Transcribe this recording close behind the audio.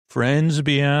friends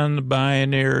beyond the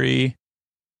binary,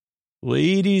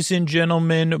 ladies and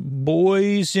gentlemen,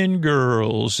 boys and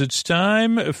girls, it's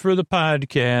time for the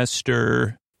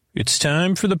podcaster. It's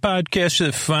time for the podcaster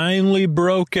that finally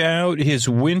broke out his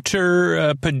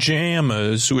winter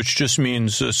pajamas, which just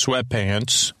means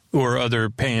sweatpants or other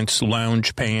pants,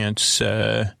 lounge pants.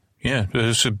 Yeah,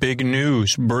 there's a big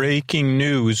news, breaking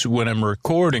news when I'm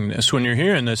recording this. When you're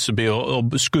hearing this, it'll be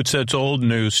old, Scoots, that's old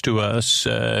news to us.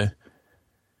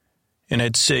 And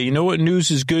I'd say, you know what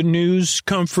news is good news?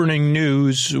 Comforting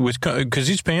news, because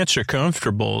these pants are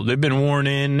comfortable. They've been worn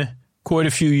in quite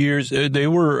a few years. They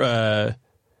were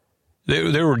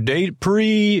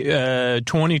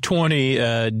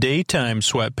pre-2020 daytime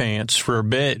sweatpants for a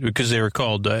bit because they were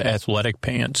called athletic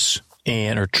pants.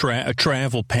 And a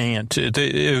travel pant.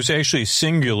 It was actually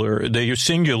singular. They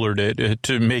singulared it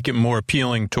to make it more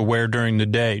appealing to wear during the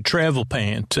day. Travel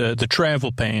pant, the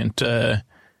travel pant.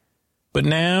 But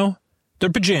now they're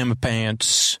pajama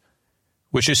pants,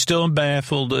 which is still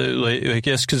baffled, I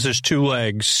guess, because there's two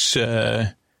legs.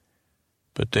 But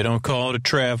they don't call it a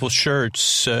travel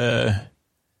shirts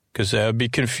because that would be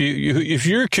confused. If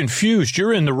you're confused,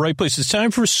 you're in the right place. It's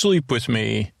time for Sleep With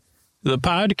Me. The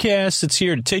podcast that's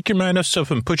here to take your mind off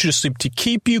stuff and put you to sleep, to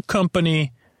keep you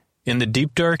company in the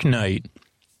deep, dark night.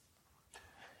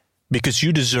 Because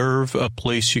you deserve a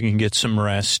place you can get some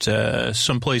rest,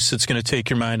 some place that's going to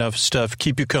take your mind off stuff,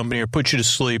 keep you company, or put you to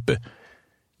sleep.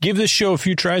 Give this show a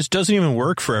few tries. It doesn't even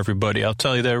work for everybody. I'll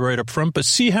tell you that right up front, but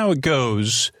see how it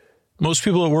goes. Most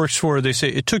people it works for, they say,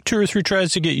 it took 2 or 3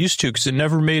 tries to get used to because it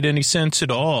never made any sense at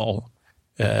all.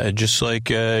 Just like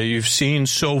you've seen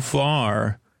so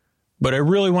far. But I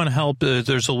really want to help.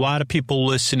 There's a lot of people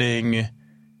listening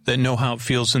that know how it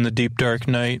feels in the deep, dark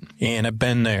night. And I've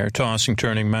been there, tossing,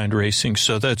 turning, mind racing.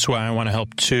 So that's why I want to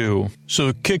help, too.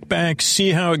 So kick back, see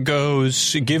how it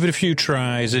goes. Give it a few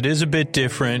tries. It is a bit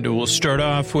different. We'll start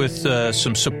off with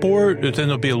some support. Then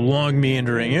there'll be a long,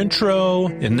 meandering intro.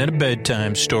 And then a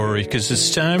bedtime story. Because it's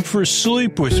time for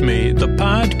Sleep With Me, the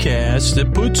podcast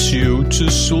that puts you to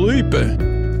sleep.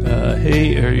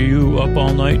 Hey, are you up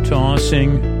all night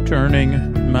tossing,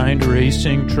 turning, mind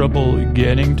racing, trouble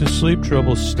getting to sleep,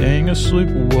 trouble staying asleep?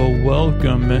 Well,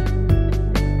 welcome.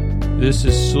 This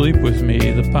is Sleep With Me,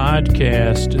 the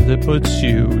podcast that puts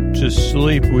you to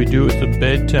sleep. We do it with a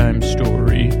bedtime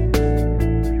story.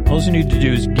 All you need to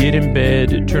do is get in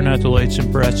bed, turn out the lights,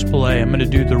 and press play. I'm going to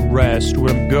do the rest.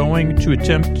 What I'm going to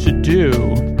attempt to do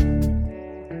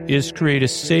is create a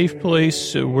safe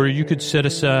place where you could set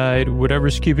aside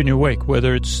whatever's keeping you awake,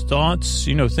 whether it's thoughts,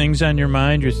 things on your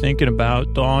mind you're thinking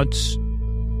about, thoughts.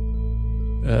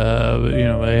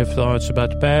 I have thoughts about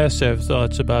the past, I have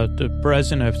thoughts about the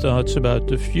present, I have thoughts about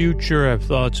the future, I have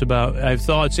thoughts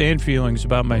and feelings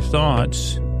about my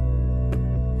thoughts,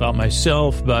 about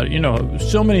myself, about,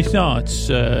 so many thoughts,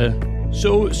 so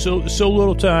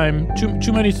little time,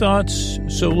 too many thoughts,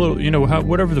 so little,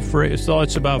 whatever the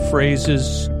thoughts about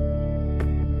phrases,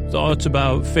 thoughts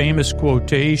about famous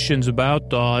quotations about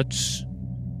thoughts,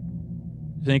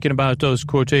 thinking about those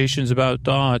quotations about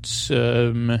thoughts,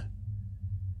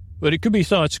 but it could be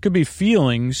thoughts, it could be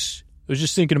feelings. I was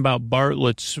just thinking about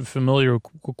Bartlett's familiar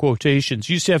quotations.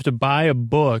 You used to have to buy a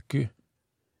book.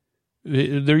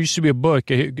 There used to be a book.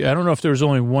 I don't know if there was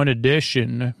only one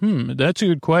edition. That's a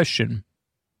good question.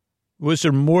 Was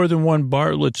there more than one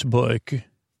Bartlett's book?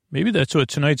 Maybe that's what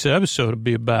tonight's episode will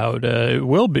be about. It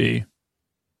will be.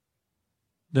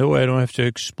 That way I don't have to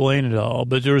explain it all.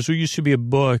 But there used to be a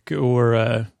book, or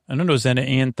I don't know, is that an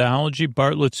anthology?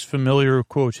 Bartlett's familiar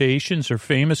quotations or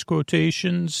famous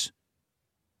quotations?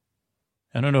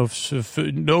 I don't know if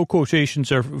no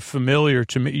quotations are familiar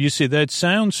to me. You see, that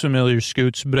sounds familiar,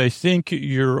 Scoots, but I think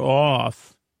you're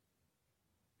off.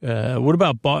 What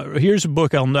about, here's a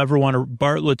book I'll never want to,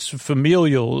 Bartlett's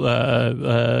familial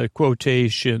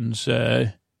quotations.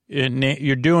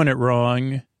 You're doing it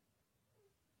wrong.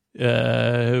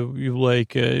 So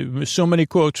many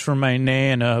quotes from my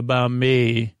Nana about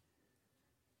me.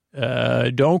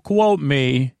 Don't quote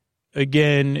me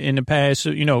again in the past.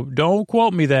 Don't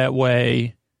quote me that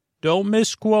way. Don't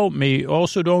misquote me.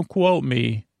 Also, don't quote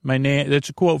me. That's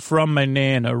a quote from my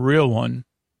Nana, a real one.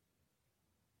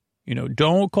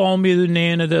 Don't call me the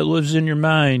Nana that lives in your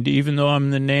mind, even though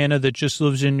I'm the Nana that just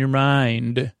lives in your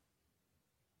mind.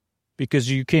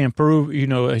 Because you can't prove,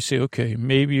 I say, okay,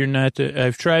 maybe you're not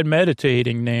I've tried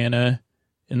meditating, Nana.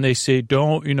 And they say,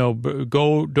 don't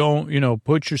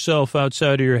put yourself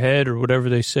outside of your head or whatever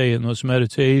they say in those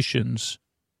meditations.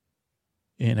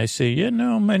 And I say, yeah,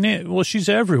 no, my Nana, well, she's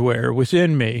everywhere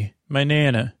within me. My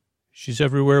Nana, she's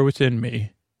everywhere within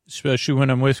me. Especially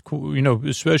when I'm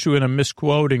especially when I'm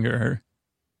misquoting her.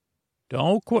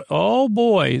 Don't quit. Oh,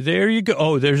 boy. There you go.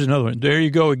 Oh, there's another one. There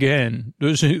you go again.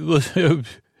 There's that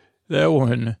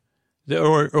one.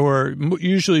 Or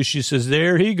usually she says,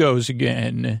 there he goes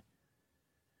again.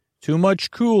 Too much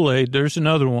Kool-Aid. There's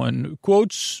another one.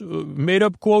 Quotes,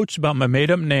 made-up quotes about my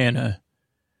made-up Nana.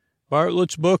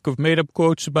 Bartlett's book of made-up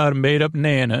quotes about a made-up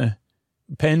Nana.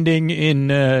 Pending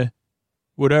in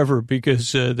whatever,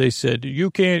 because they said,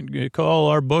 you can't call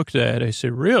our book that. I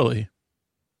said, really?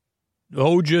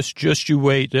 Oh, just you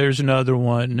wait. There's another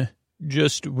one.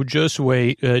 Just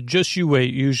wait. Just you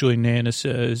wait, usually Nana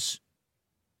says.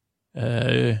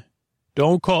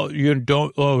 Don't call, you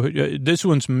don't, oh, this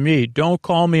one's me. Don't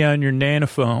call me on your Nana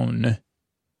phone.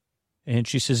 And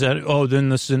she says, oh, then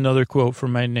this is another quote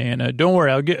from my Nana. Don't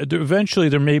worry, eventually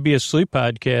there may be a sleep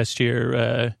podcast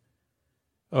here.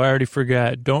 I already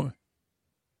forgot.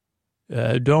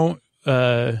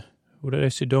 What did I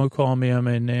say? Don't call me on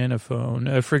my Nana phone.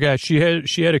 I forgot. She had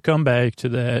to come back to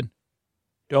that.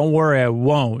 Don't worry, I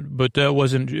won't. But that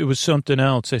wasn't, it was something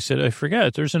else. I said, I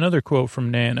forgot. There's another quote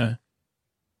from Nana.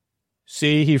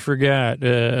 See, he forgot.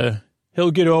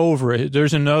 He'll get over it.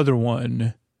 There's another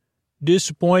one.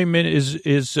 Disappointment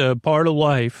is part of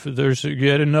life. There's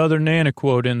yet another Nana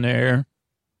quote in there.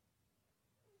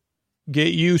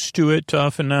 Get used to it.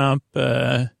 Toughen up.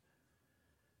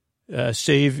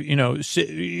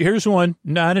 Here's one,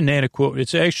 not a Nana quote.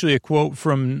 It's actually a quote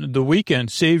from The Weeknd.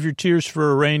 Save your tears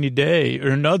for a rainy day or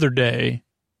another day.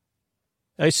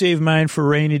 I save mine for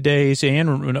rainy days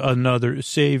and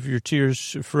save your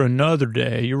tears for another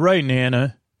day. You're right,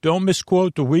 Nana. Don't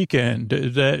misquote The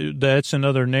Weeknd. That's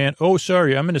another Nana. Oh,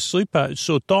 sorry, I'm in a sleep pod.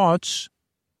 So thoughts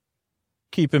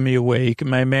keeping me awake.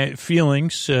 My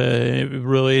feelings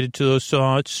related to those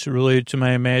thoughts, related to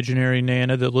my imaginary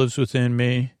Nana that lives within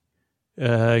me.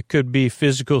 It could be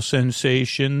physical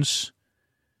sensations.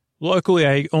 Luckily,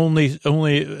 I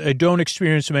don't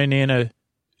experience my Nana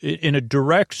in a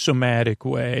direct somatic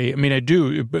way. I mean, I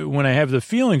do, but when I have the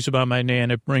feelings about my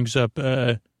Nana, it brings up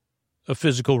a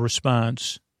physical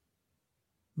response.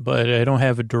 But I don't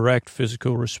have a direct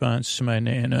physical response to my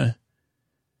Nana.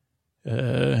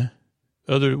 I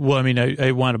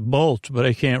want to bolt, but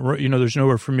I can't, there's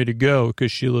nowhere for me to go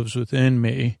because she lives within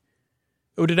me.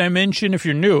 Oh, did I mention, if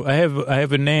you're new, I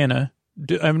have a Nana.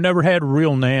 I've never had a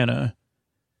real Nana,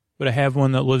 but I have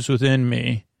one that lives within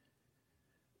me.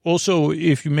 Also,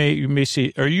 if you may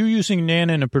say, are you using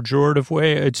Nana in a pejorative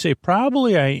way? I'd say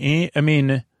probably I ain't. I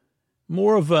mean,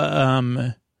 more of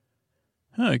a,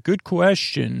 good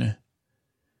question.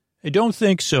 I don't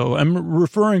think so. I'm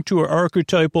referring to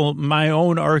my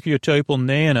own archetypal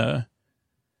Nana.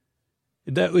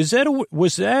 Was that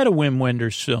a Wim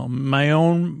Wenders film? My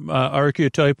own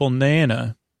archetypal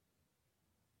Nana.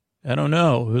 I don't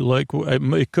know.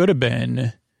 It could have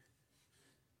been.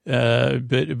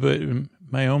 But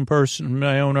my own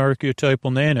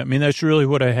archetypal Nana. I mean, that's really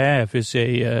what I have is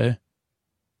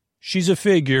she's a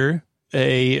figure,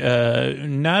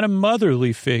 not a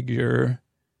motherly figure,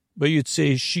 but you'd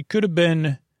say she could have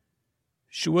been,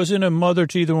 she wasn't a mother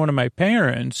to either one of my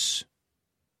parents,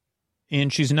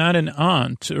 and she's not an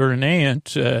aunt or an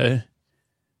aunt,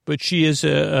 but she is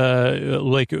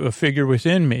like a figure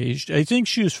within me. I think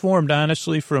she was formed,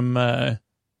 honestly, from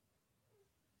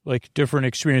like different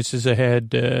experiences I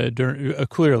had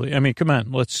clearly. I mean, come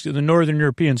on, the Northern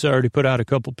Europeans already put out a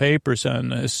couple papers on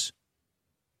this.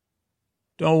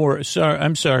 Don't worry.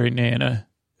 I'm sorry, Nana.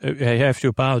 I have to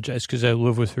apologize because I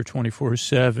live with her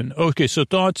 24/7. Okay, so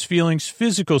thoughts, feelings,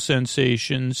 physical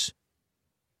sensations,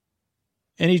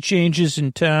 any changes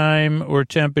in time or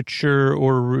temperature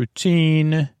or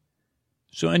routine.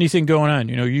 So anything going on,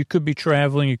 you could be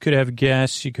traveling, you could have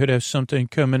guests, you could have something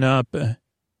coming up.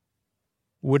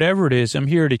 Whatever it is, I'm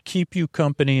here to keep you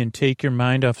company and take your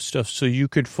mind off stuff so you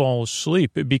could fall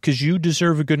asleep because you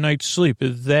deserve a good night's sleep.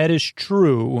 That is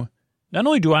true. Not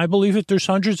only do I believe it, there's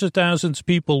hundreds of thousands of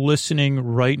people listening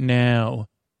right now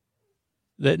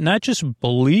that not just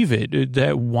believe it,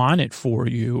 that want it for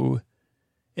you.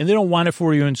 And they don't want it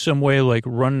for you in some way like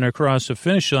running across the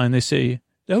finish line. They say,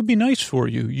 that would be nice for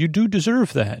you. You do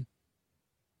deserve that.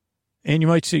 And you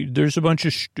might see there's a bunch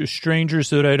of strangers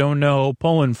that I don't know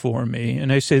pulling for me.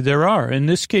 And I say there are. In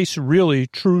this case, really,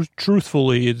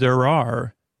 truthfully, there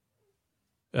are.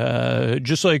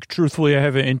 Just like truthfully, I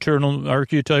have an internal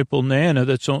archetypal Nana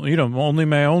that's only, only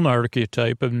my own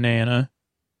archetype of Nana.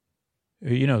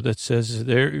 That says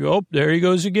there he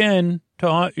goes again,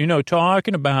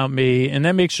 talking about me, and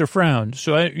that makes her frown.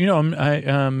 So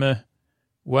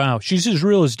wow, she's as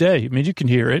real as day. I mean, you can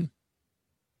hear it.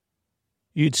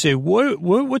 You'd say,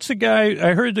 what's the guy?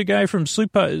 I heard the guy from that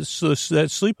sleep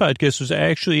podcast was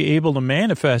actually able to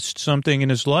manifest something in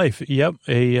his life. Yep,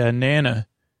 a Nana.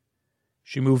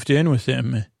 She moved in with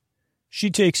him.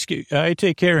 I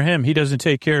take care of him. He doesn't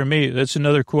take care of me. That's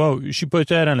another quote. She put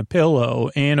that on a pillow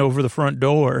and over the front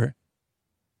door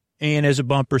and as a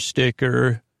bumper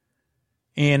sticker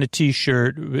and a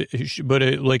T-shirt, but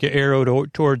like an arrow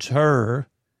towards her.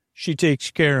 She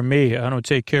takes care of me. I don't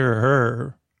take care of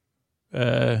her.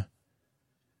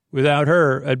 Without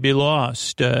her, I'd be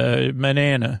lost. My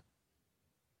Nana.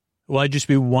 Well, I'd just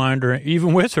be wandering.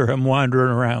 Even with her, I'm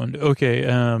wandering around. Okay,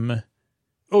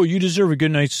 oh, you deserve a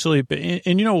good night's sleep.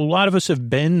 And, a lot of us have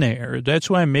been there. That's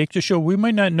why I make the show. We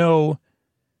might not know,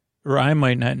 or I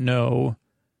might not know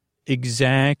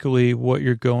exactly what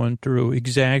you're going through,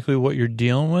 exactly what you're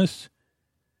dealing with.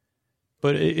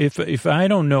 But if I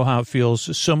don't know how it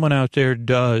feels, someone out there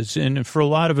does. And for a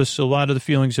lot of us, a lot of the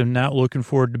feelings of not looking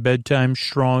forward to bedtime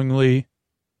strongly,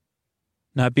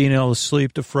 not being able to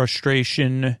sleep, the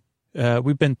frustration,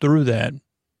 we've been through that.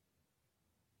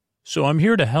 So I'm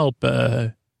here to help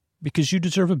because you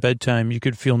deserve a bedtime you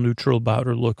could feel neutral about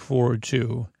or look forward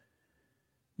to.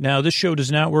 Now, this show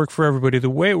does not work for everybody. The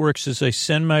way it works is I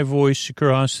send my voice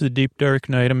across the deep, dark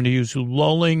night. I'm going to use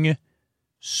lulling,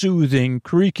 soothing,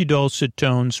 creaky, dulcet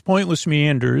tones, pointless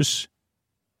meanders,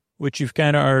 which you've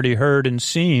kind of already heard and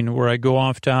seen, where I go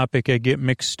off topic, I get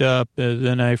mixed up,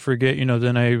 then I forget,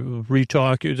 then I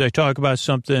I talk about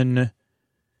something.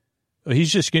 He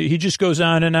just goes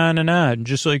on and on and on,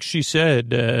 just like she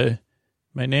said,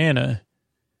 my Nana.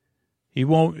 He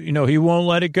won't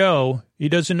let it go. He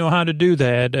doesn't know how to do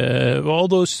that. All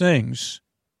those things.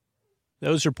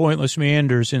 Those are pointless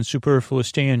meanders and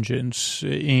superfluous tangents.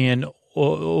 And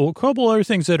a couple other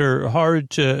things that are hard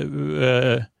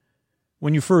to,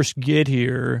 when you first get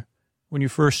here, when you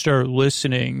first start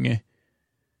listening,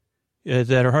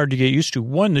 that are hard to get used to.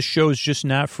 One, the show is just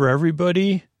not for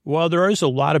everybody. While there is a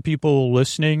lot of people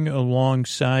listening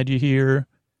alongside you here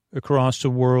across the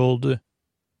world,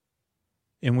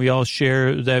 and we all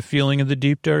share that feeling of the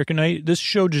deep, dark night, this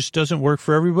show just doesn't work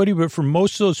for everybody. But for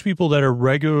most of those people that are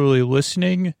regularly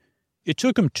listening, it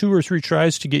took them 2 or 3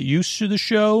 tries to get used to the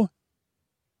show.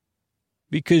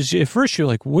 Because at first you're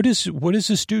like, what is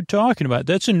this dude talking about?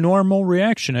 That's a normal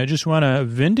reaction. I just want to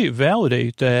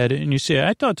validate that. And you say,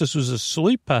 I thought this was a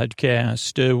sleep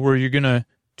podcast where you're going to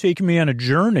take me on a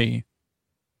journey.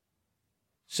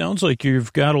 Sounds like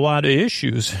you've got a lot of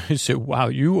issues. I said, wow,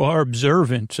 you are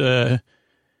observant. And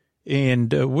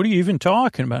what are you even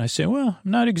talking about? I say, well,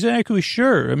 I'm not exactly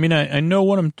sure. I mean, I know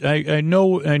what I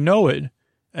know it.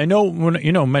 I know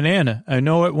when, my Nana, I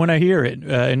know it when I hear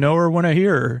it. I know her when I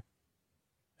hear her.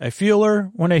 I feel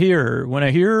her when I hear her. When I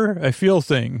hear her, I feel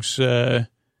things.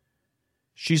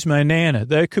 She's my Nana.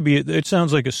 That could be, it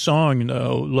sounds like a song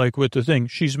though, like with the thing,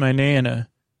 she's my Nana.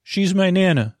 She's my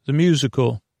Nana, the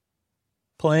musical.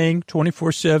 Playing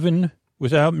 24/7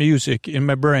 without music in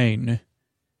my brain.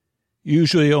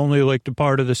 Usually only like the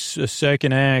part of the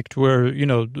second act where,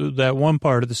 that one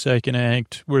part of the second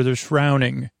act where there's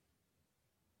frowning.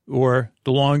 Or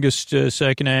the longest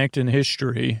second act in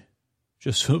history.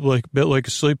 Just like a bit like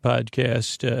a sleep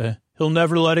podcast. He'll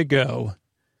never let it go.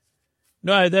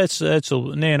 No,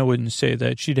 Nana wouldn't say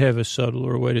that. She'd have a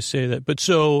subtler way to say that. But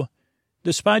so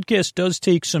this podcast does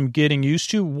take some getting used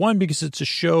to. One, because it's a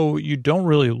show you don't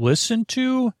really listen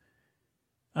to.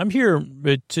 I'm here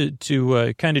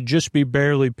to kind of just be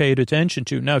barely paid attention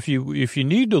to. Now, if you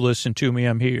need to listen to me,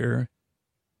 I'm here.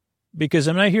 Because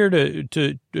I'm not here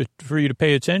for you to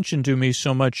pay attention to me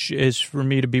so much as for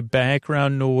me to be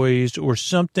background noise or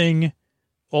something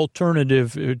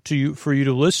alternative to you for you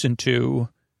to listen to,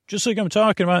 just like I'm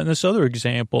talking about in this other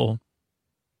example.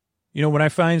 When I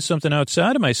find something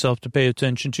outside of myself to pay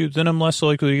attention to, then I'm less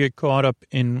likely to get caught up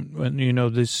in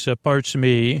these parts of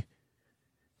me,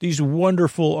 these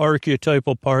wonderful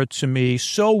archetypal parts of me,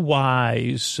 so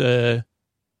wise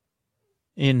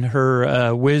in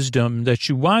her wisdom that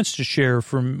she wants to share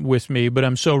with me, but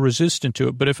I'm so resistant to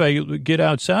it. But if I get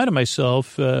outside of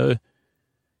myself,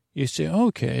 you say,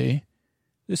 okay,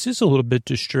 this is a little bit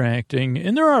distracting.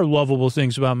 And there are lovable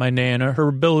things about my Nana, her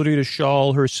ability to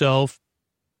shawl herself,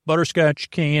 butterscotch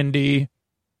candy,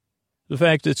 the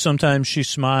fact that sometimes she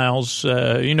smiles,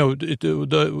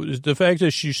 the fact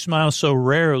that she smiles so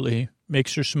rarely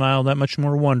makes her smile that much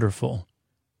more wonderful.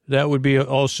 That would be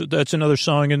that's another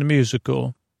song in the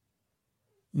musical.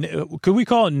 Could we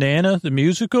call it Nana, the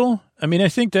musical? I mean, I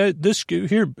think that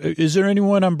is there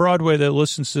anyone on Broadway that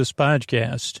listens to this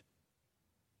podcast?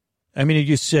 I mean,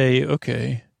 you could say,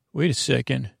 okay, wait a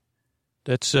second.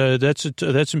 That's a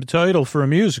title for a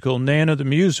musical, Nana, the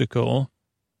musical.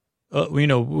 we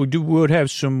would have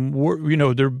some,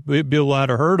 there'd be a lot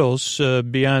of hurdles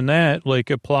beyond that, like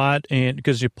a plot, and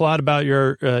because you plot about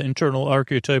your internal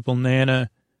archetypal Nana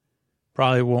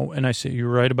probably won't. And I say, you're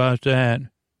right about that.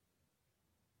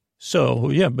 So,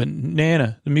 yeah, but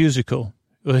Nana, the musical,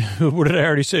 what did I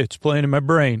already say? It's playing in my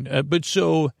brain.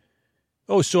 So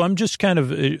I'm just kind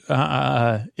of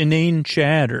inane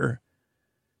chatter.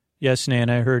 Yes,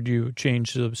 Nana, I heard you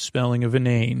change the spelling of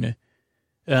inane.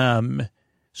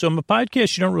 So I'm a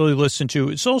podcast you don't really listen to.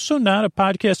 It's also not a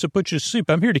podcast that puts you to sleep.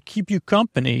 I'm here to keep you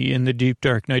company in the deep,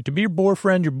 dark night, to be your boar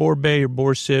friend, your boar bae, your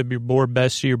boar sib, your boar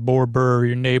bestie, your boar burr,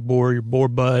 your neighbor, your boar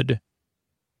bud,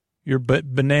 your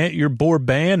boar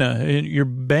bana, your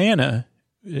bana,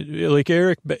 like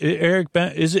Eric,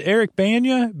 is it Eric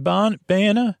Bana?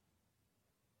 Bana?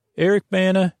 Eric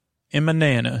Bana and my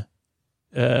nana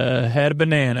had a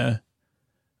banana,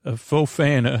 a faux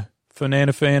fana,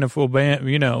 faux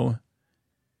ban,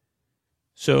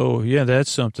 So, yeah, that's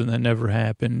something that never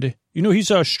happened.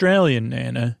 He's Australian,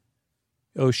 Nana.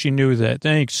 Oh, she knew that.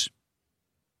 Thanks.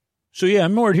 So, yeah,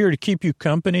 I'm more here to keep you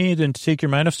company than to take your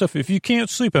mind off stuff. If you can't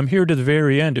sleep, I'm here to the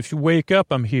very end. If you wake up,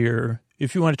 I'm here.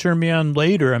 If you want to turn me on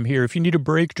later, I'm here. If you need a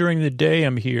break during the day,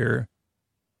 I'm here.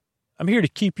 I'm here to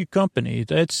keep you company.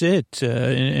 That's it.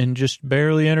 And just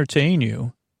barely entertain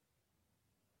you.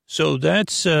 So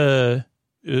that's the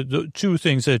two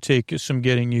things that take some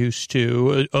getting used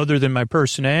to, other than my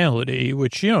personality,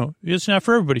 which, it's not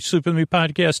for everybody.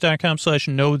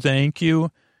 Sleepwithmepodcast.com/no thank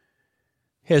you.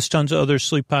 Has tons of other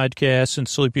sleep podcasts and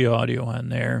sleepy audio on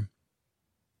there.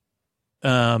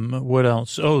 What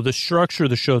else? Oh, the structure of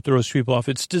the show throws people off.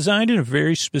 It's designed in a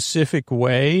very specific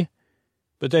way,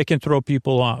 but that can throw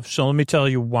people off. So let me tell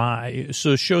you why.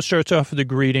 So the show starts off with a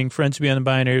greeting. Friends beyond the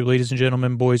binary, ladies and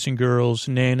gentlemen, boys and girls,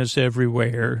 nanas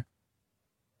everywhere.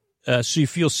 So you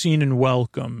feel seen and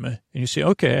welcome. And you say,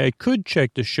 okay, I could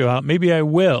check the show out. Maybe I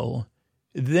will.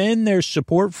 Then there's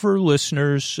support for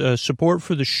listeners, support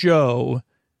for the show,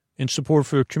 and support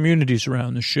for communities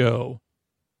around the show.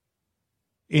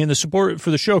 And the support for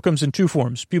the show comes in two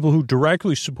forms. People who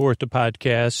directly support the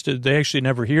podcast, they actually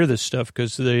never hear this stuff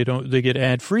because they get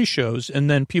ad-free shows. And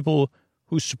then people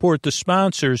who support the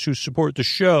sponsors, who support the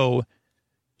show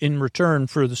in return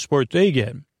for the support they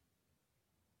get.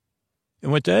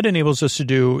 And what that enables us to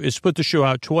do is put the show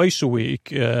out twice a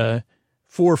week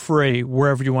for free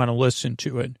wherever you want to listen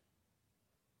to it.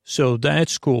 So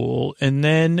that's cool. And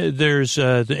then there's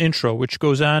the intro, which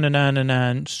goes on and on and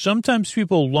on. Sometimes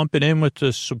people lump it in with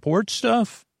the support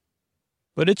stuff,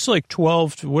 but it's like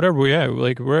 12, whatever we are.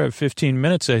 Like we're at 15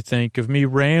 minutes, I think, of me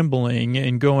rambling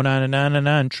and going on and on and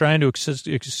on, trying to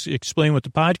explain what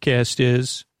the podcast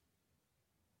is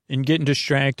and getting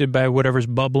distracted by whatever's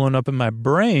bubbling up in my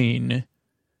brain.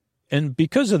 And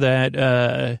because of that,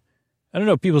 I don't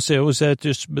know, people say, oh, is that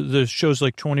just the show's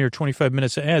like 20 or 25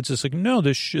 minutes of ads? It's like, no,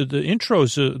 the intro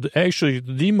is actually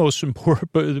the most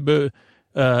important,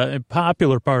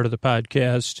 popular part of the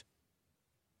podcast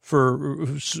for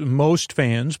most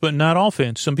fans, but not all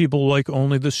fans. Some people like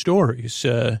only the stories.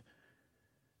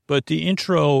 But the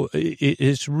intro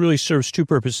it really serves two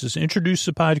purposes. Introduce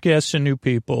the podcast to new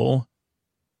people.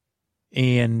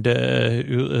 And,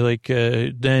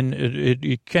 then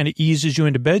it kind of eases you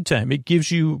into bedtime. It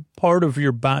gives you part of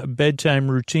your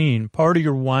bedtime routine. Part of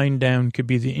your wind down could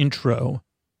be the intro.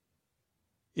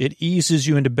 It eases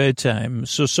you into bedtime.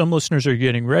 So some listeners are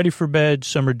getting ready for bed.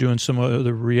 Some are doing some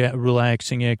other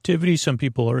relaxing activity. Some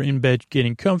people are in bed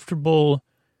getting comfortable.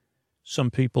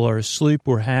 Some people are asleep.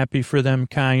 We're happy for them,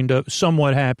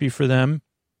 somewhat happy for them.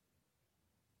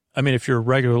 I mean, if you're a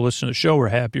regular listener to the show, we're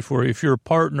happy for you. If you're a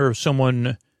partner of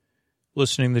someone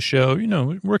listening to the show,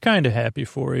 we're kind of happy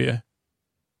for you.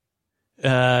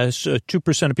 So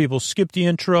 2% of people skip the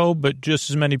intro, but just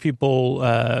as many people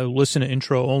listen to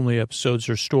intro-only episodes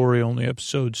or story-only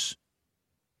episodes.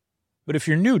 But if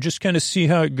you're new, just kind of see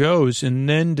how it goes and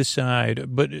then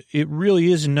decide. But it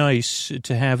really is nice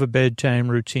to have a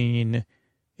bedtime routine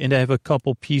and to have a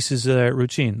couple pieces of that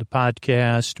routine. The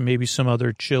podcast, maybe some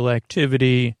other chill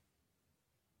activity.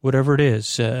 Whatever it is.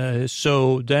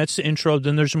 So that's the intro.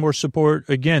 Then there's more support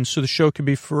again. So the show can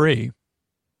be free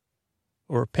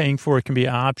or paying for it can be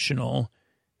optional.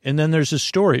 And then there's a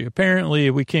story.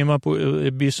 Apparently we came up with,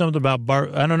 it'd be something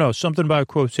about something about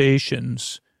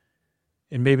quotations.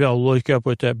 And maybe I'll look up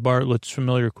what that Bartlett's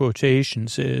familiar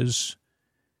quotations is.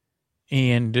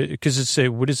 And because it's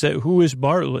what is that? Who is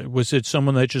Bartlett? Was it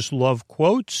someone that just loved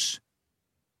quotes?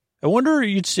 I wonder,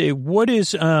 you'd say, what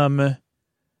is,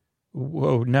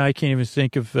 whoa, now I can't even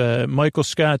think of Michael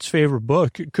Scott's favorite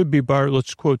book. It could be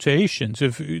Bartlett's Quotations.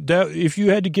 If you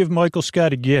had to give Michael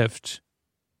Scott a gift,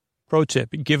 Pro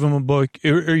tip, give him a book.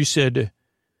 Or you said,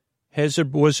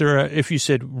 if you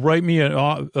said, write me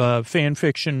a fan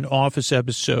fiction office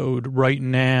episode right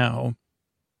now,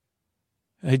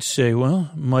 I'd say, well,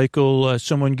 Michael,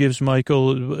 someone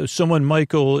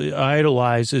Michael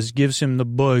idolizes, gives him the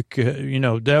book,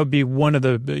 that would be one of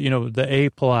the, the A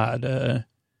plot.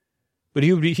 But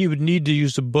he would need to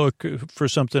use the book for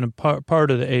something,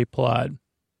 part of the A plot.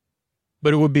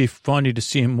 But it would be funny to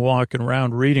see him walking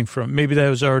around reading from. Maybe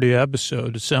that was already an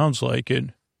episode. It sounds like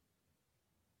it.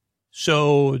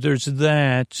 So there's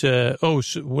that. So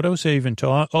what was I even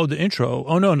talking? Oh, the intro.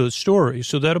 Oh, no, the story.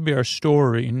 So that'll be our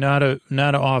story, not an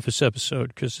office episode,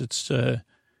 because it's,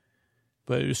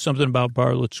 but it's something about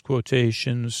Bartlett's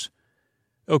quotations.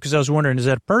 Oh, because I was wondering, is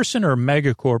that a person or a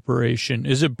mega corporation?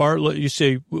 Is it Bartlett? You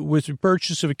say, with the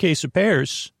purchase of a case of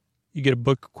pears, you get a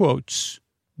book of quotes,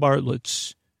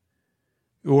 Bartlett's.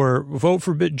 Or vote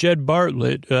for Jed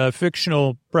Bartlett,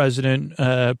 fictional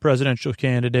presidential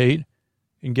candidate,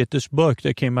 and get this book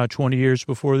that came out 20 years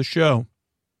before the show.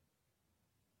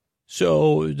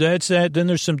 So that's that. Then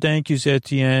there's some thank yous at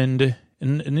the end.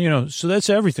 And so that's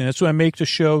everything. That's why I make the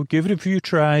show. Give it a few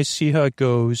tries, see how it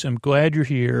goes. I'm glad you're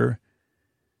here.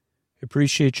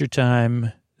 Appreciate your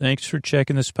time. Thanks for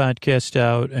checking this podcast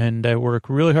out. And I work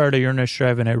really hard at Your Next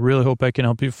Drive, and I really hope I can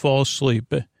help you fall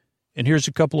asleep. And here's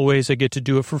a couple of ways I get to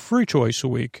do it for free twice a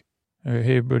week. All right,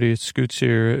 hey, everybody, it's Scoots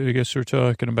here. I guess we're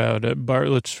talking about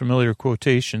Bartlett's familiar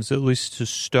quotations, at least to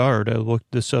start. I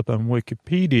looked this up on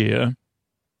Wikipedia.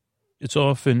 It's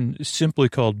often simply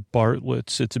called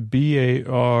Bartlett's. It's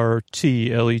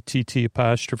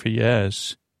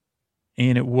Bartletts.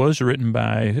 And it was written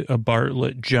by a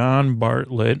Bartlett, John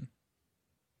Bartlett.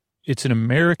 It's an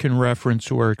American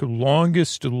reference work,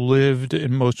 longest lived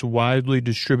and most widely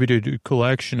distributed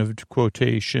collection of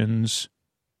quotations.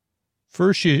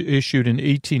 First issued in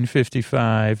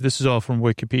 1855. This is all from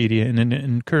Wikipedia,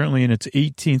 and currently in its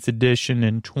 18th edition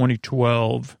in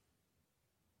 2012.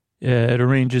 It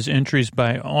arranges entries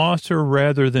by author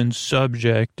rather than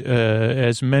subject,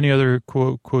 as many other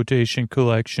quotation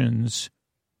collections.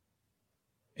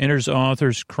 Enters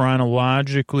authors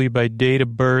chronologically by date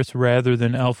of birth rather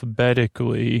than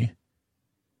alphabetically.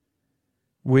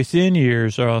 Within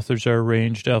years, authors are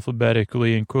arranged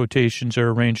alphabetically, and quotations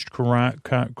are arranged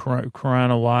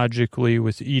chronologically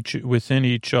within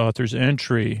each author's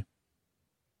entry,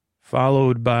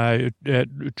 followed by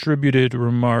attributed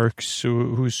remarks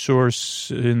whose source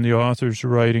in the author's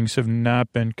writings have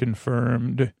not been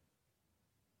confirmed.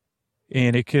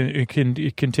 And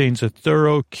it contains a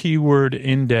thorough keyword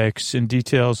index and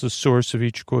details the source of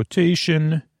each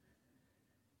quotation,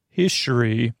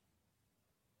 history.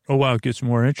 Oh, wow, it gets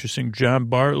more interesting. John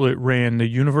Bartlett ran the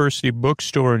University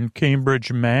Bookstore in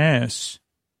Cambridge, Mass.,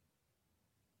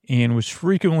 and was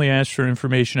frequently asked for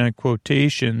information on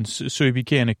quotations, so he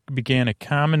began a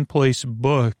commonplace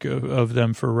book of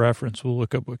them for reference. We'll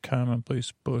look up what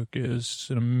commonplace book is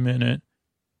in a minute.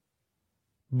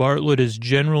 Bartlett is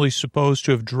generally supposed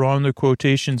to have drawn the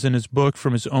quotations in his book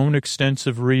from his own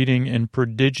extensive reading and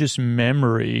prodigious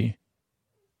memory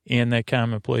in that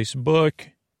commonplace book.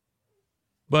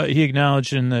 But he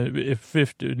acknowledged in the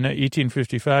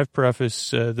 1855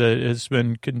 preface that has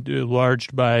been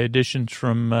enlarged by additions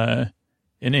from an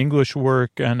English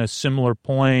work on a similar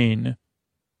plane.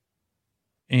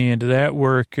 And that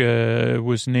work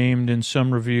was named in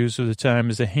some reviews of the time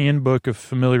as a handbook of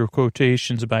familiar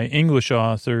quotations by English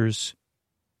authors.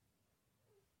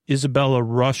 Isabella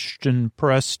Rushton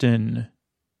Preston.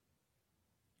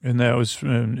 And that was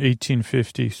in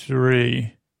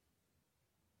 1853.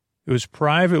 It was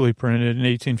privately printed in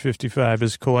 1855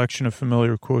 as a collection of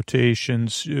familiar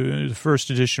quotations. The first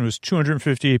edition was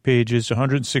 258 pages,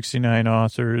 169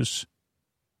 authors,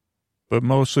 but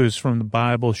mostly it's from the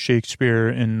Bible, Shakespeare,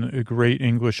 and great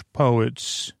English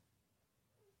poets,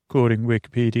 quoting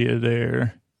Wikipedia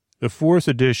there. The fourth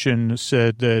edition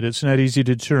said that it's not easy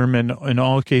to determine, in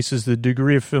all cases, the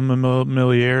degree of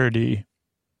familiarity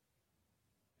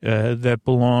that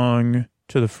belong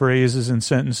to the phrases and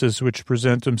sentences which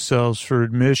present themselves for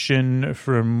admission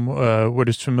from what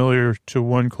is familiar to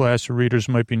one class of readers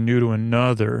might be new to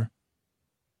another.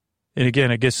 And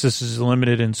again, I guess this is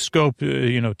limited in scope,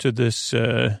 to this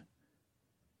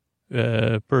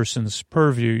person's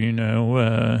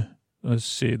purview, Let's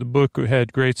see. The book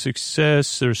had great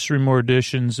success. There's 3 more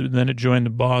editions. Then it joined the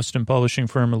Boston publishing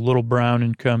firm of Little Brown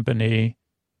and Company.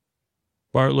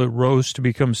 Bartlett rose to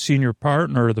become senior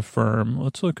partner of the firm.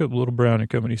 Let's look up Little Brown and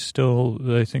Company. Still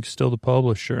the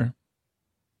publisher.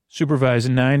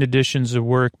 Supervised 9 editions of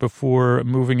work before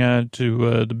moving on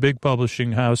to the big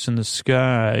publishing house in the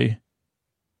sky.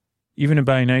 Even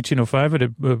by 1905, it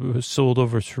had sold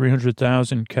over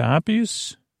 300,000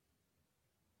 copies.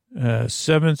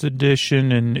 Seventh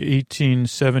edition in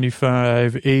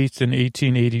 1875, eighth in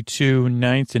 1882,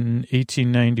 ninth in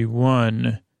 1891.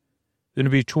 Then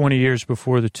it'd be 20 years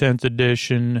before the 10th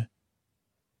edition,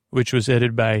 which was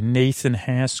edited by Nathan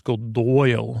Haskell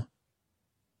Doyle.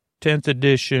 10th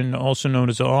edition, also known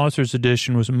as the Author's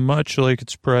Edition, was much like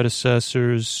its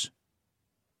predecessors.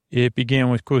 It began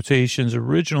with quotations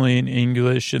originally in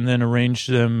English and then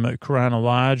arranged them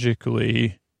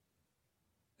chronologically.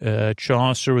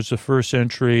 Chaucer was the first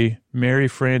entry, Mary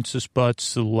Frances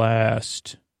Butts the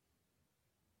last.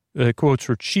 The quotes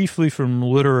were chiefly from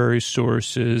literary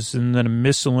sources, and then a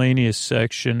miscellaneous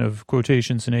section of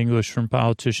quotations in English from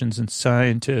politicians and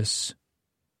scientists.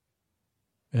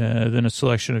 Then a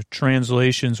selection of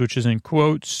translations, which is in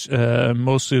quotes,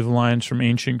 mostly of lines from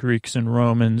ancient Greeks and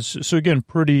Romans. So again,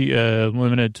 pretty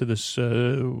limited to this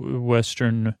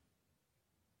Western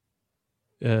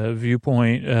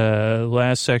viewpoint.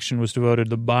 Last section was devoted to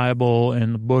the Bible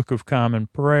and the Book of Common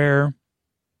Prayer.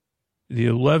 The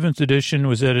 11th edition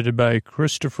was edited by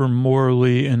Christopher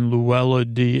Morley and Luella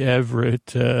D.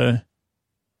 Everett.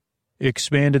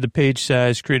 Expanded the page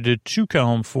size, created a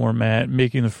 2-column format,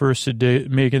 making the first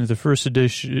edition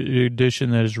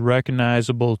that is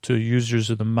recognizable to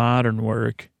users of the modern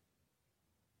work.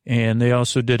 And they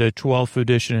also did a 12th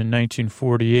edition in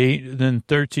 1948, then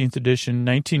 13th edition in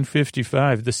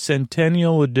 1955, the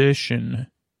Centennial Edition.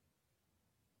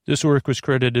 This work was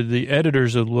credited to the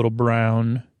editors of Little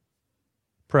Brown.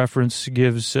 Preference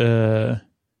gives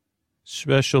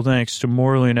special thanks to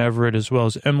Morley and Everett, as well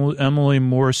as Emily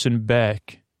Morrison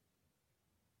Beck.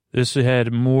 This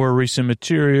had more recent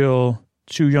material.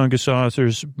 Two youngest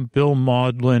authors, Bill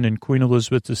Maudlin and Queen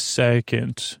Elizabeth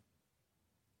II.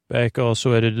 Beck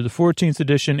also edited the 14th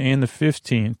edition and the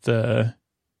 15th.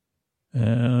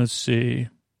 Let's see.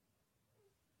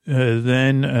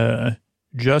 Then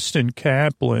Justin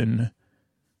Kaplan,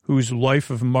 whose Life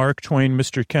of Mark Twain,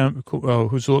 Mr.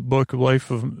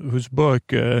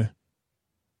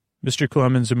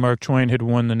 Clemens and Mark Twain had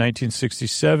won the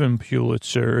 1967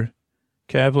 Pulitzer.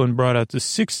 Kaplan brought out the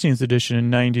 16th edition in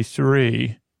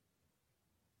 93.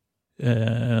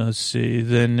 Let's see.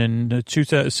 Then in the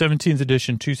 17th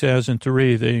edition,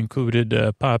 2003, they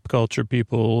included pop culture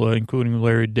people, including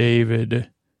Larry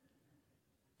David.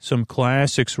 Some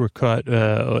classics were cut.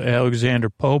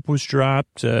 Alexander Pope was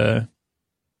dropped. Then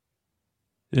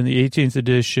the 18th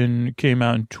edition came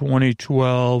out in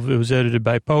 2012. It was edited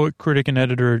by poet, critic, and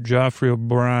editor Geoffrey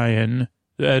O'Brien,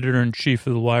 the editor-in-chief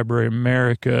of the Library of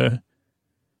America.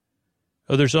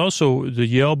 There's also the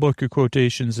Yale Book of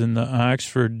Quotations and the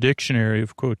Oxford Dictionary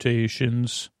of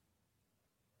Quotations.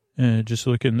 Just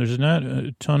looking, there's not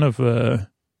a ton of, let's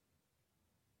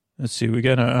see, we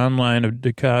got an online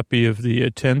a copy of the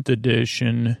 10th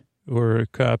edition or a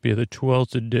copy of the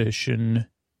 12th edition.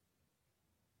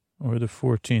 Or the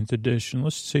 14th edition.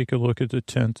 Let's take a look at the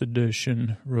 10th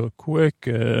edition real quick.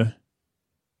 It's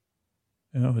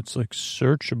like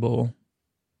searchable.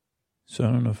 So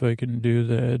I don't know if I can do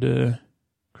that.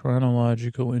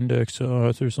 Chronological index of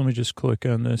authors. Let me just click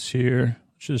on this here.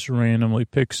 Just randomly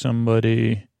pick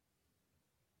somebody.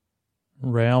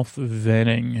 Ralph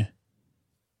Venning.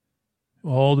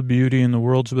 All the beauty in the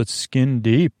world's but skin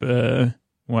deep.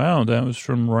 Wow, that was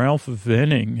from Ralph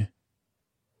Venning.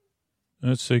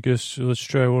 Let's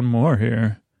try one more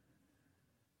here.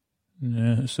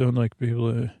 Yeah, sound like people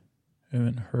I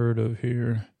haven't heard of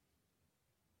here.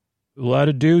 A lot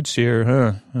of dudes here,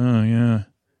 huh? Oh, yeah.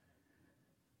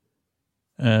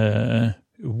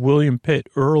 William Pitt,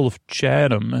 Earl of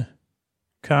Chatham.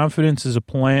 Confidence is a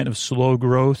plant of slow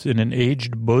growth in an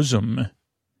aged bosom.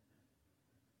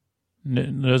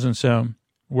 It doesn't sound.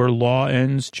 Where law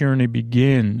ends, tyranny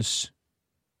begins.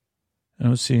 I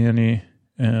don't see any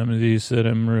these that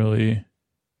I'm really...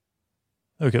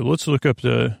 Okay, let's look up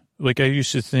I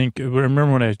used to think, I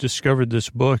remember when I discovered this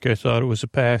book, I thought it was a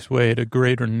pathway to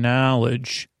greater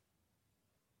knowledge.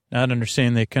 Not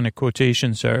understanding that kind of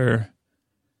quotations are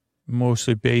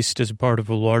mostly based as a part of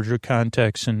a larger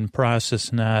context and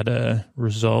process, not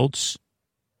results.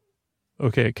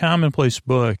 Okay, a commonplace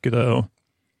book, though,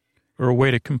 or a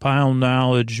way to compile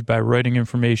knowledge by writing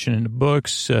information into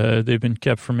books. They've been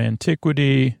kept from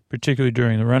antiquity, particularly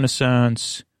during the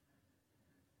Renaissance.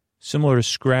 Similar to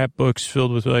scrapbooks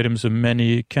filled with items of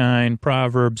many kind,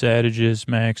 proverbs, adages,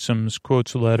 maxims,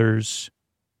 quotes, letters.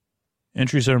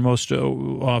 Entries are most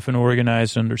often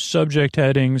organized under subject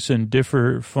headings and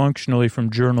differ functionally from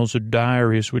journals or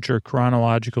diaries, which are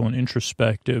chronological and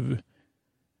introspective.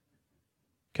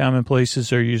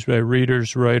 Commonplaces are used by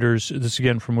readers, writers, this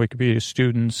again from Wikipedia,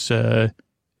 students, as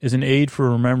an aid for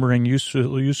remembering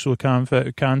useful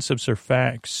concepts or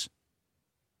facts.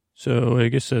 So I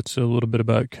guess that's a little bit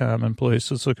about commonplace.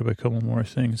 Let's look at a couple more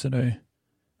things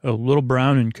Little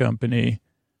Brown and Company,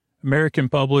 American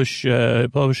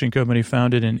publishing company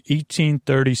founded in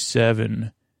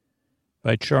 1837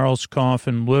 by Charles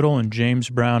Coffin Little and James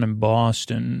Brown in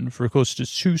Boston for close to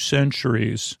 2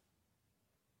 centuries.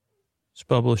 It's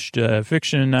published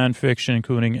fiction and nonfiction,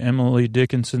 including Emily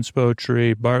Dickinson's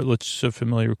poetry, Bartlett's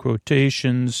familiar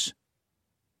quotations,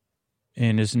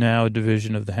 and is now a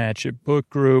division of the Hachette Book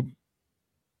Group.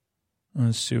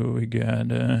 Let's see what we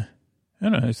got. I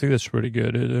don't know. I think that's pretty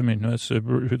good. I mean,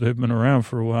 they've been around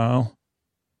for a while.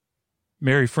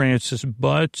 Mary Frances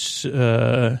Butts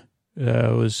was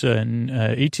in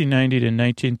 1890 to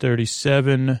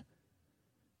 1937,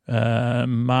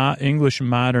 English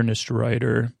modernist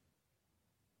writer.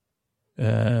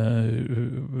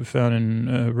 Found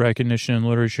in recognition in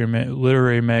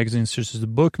literary magazines such as The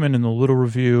Bookman and The Little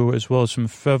Review, as well as from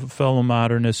fellow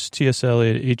modernists T.S.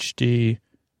 Eliot, H.D.,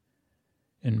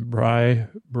 and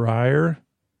Breyer.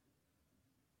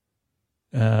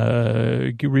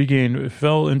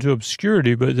 Fell into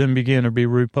obscurity, but then began to be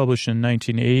republished in the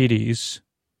 1980s.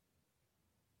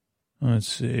 Let's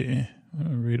see. I'm going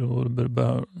to read a little bit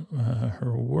about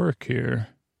her work here.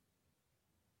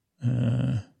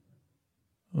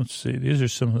 Let's see. These are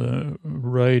some of the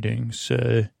writings.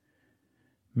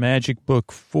 Magic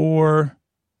Book 4.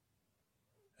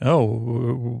 By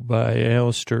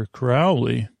Aleister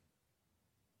Crowley.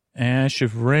 Ash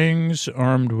of Rings,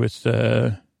 Armed with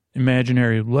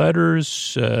Imaginary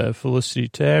Letters, Felicity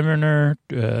Taverner,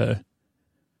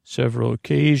 Several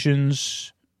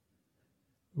Occasions,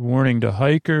 Warning to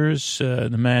Hikers,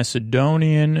 The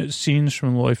Macedonian, Scenes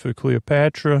from the Life of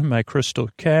Cleopatra, My Crystal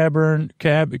Cabinet.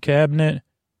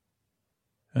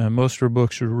 Most of her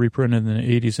books were reprinted in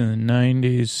the 80s and the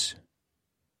 90s.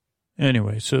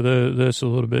 Anyway, so that's a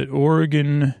little bit.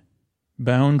 Oregon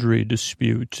Boundary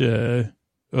Dispute.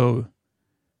 50-40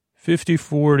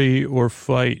 or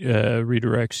fight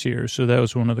redirects here. So that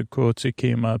was one of the quotes that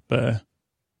came up. The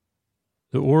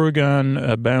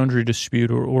Oregon boundary dispute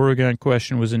or Oregon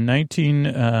question was a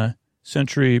 19th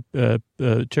century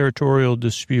territorial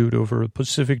dispute over the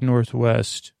Pacific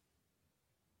Northwest.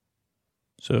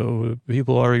 So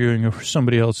people arguing over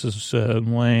somebody else's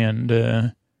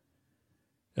land.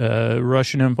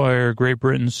 Russian Empire, Great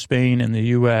Britain, Spain, and the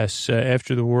U.S.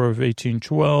 After the War of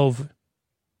 1812,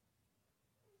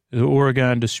 the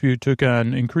Oregon dispute took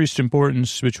on increased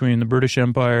importance between the British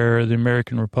Empire, the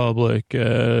American Republic,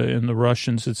 and the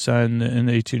Russians had signed in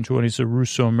the 1820s the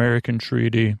Russo-American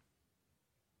Treaty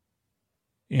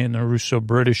and the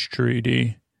Russo-British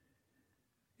Treaty.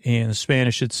 And the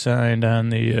Spanish had signed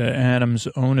on the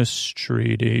Adams-Onis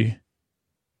Treaty.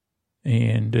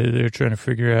 And they're trying to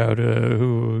figure out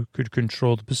who could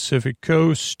control the Pacific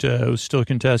coast. It was still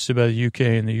contested by the UK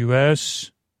and the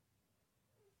US.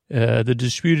 The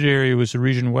disputed area was the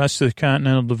region west of the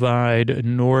Continental Divide,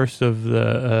 north of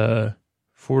the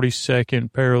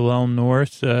 42nd parallel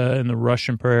north, and the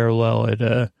Russian parallel at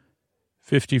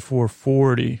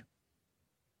 5440.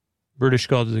 British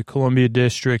called it the Columbia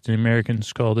District, and the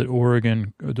Americans called it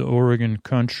the Oregon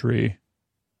Country.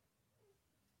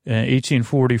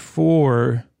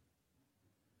 1844,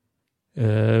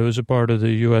 it was a part of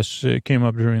the U.S. It came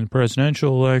up during the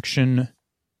presidential election.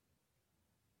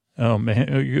 Oh,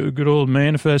 man, good old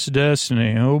Manifest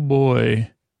Destiny. Oh,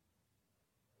 boy.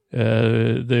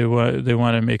 They want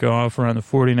to make an offer on the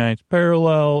 49th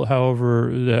parallel.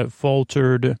 However, that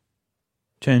faltered.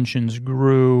 Tensions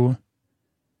grew.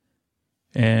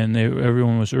 And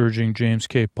everyone was urging James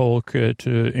K. Polk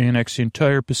to annex the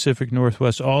entire Pacific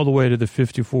Northwest all the way to the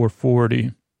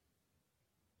 5440.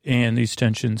 And these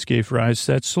tensions gave rise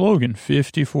to that slogan,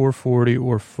 5440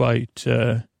 or fight.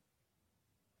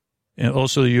 And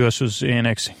also the U.S. was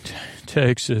annexing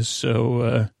Texas.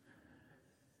 So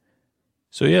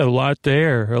yeah, a lot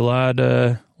there. A lot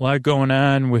going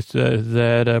on with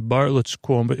that Bartlett's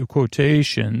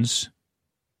quotations.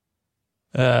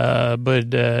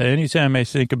 But anytime I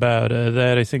think about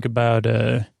that, I think about,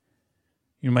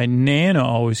 my Nana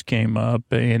always came up,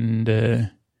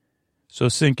 and so I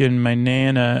was thinking my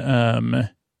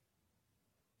Nana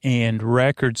and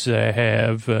records that I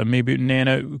have. Maybe,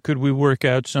 Nana, could we work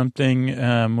out something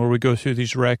where we go through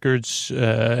these records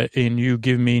and you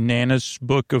give me Nana's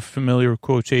book of familiar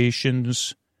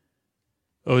quotations?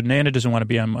 Oh, Nana doesn't want to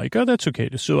be on mic. Oh, that's okay.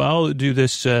 So I'll do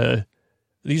this.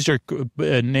 These are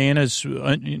Nana's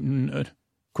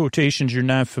quotations you're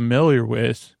not familiar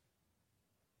with.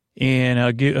 And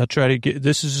I'll try to get,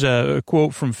 this is a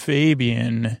quote from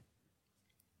Fabian.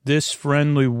 This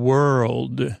friendly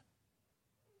world.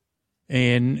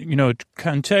 And, you know,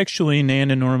 contextually,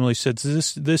 Nana normally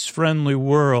says this friendly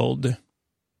world.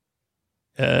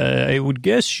 I would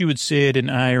guess she would say it in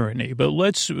irony, but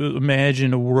let's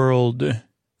imagine a world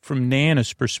from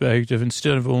Nana's perspective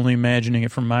instead of only imagining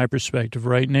it from my perspective.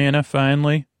 Right, Nana,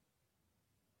 finally?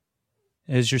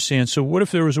 As you're saying, so what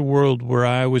if there was a world where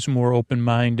I was more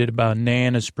open-minded about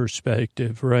Nana's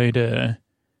perspective, right?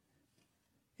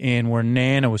 And where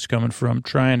Nana was coming from,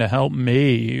 trying to help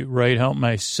me, right, help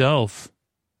myself.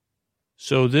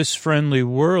 So this friendly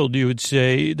world, you would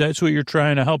say, that's what you're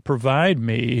trying to help provide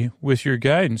me with your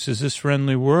guidance, is this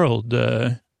friendly world.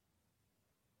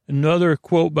 Another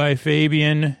quote by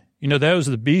Fabian, you know, that was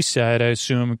the B-side, I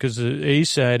assume, because the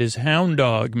A-side is Hound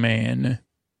Dog Man.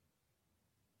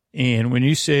 And when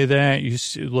you say that, you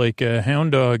see, like a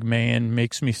Hound Dog Man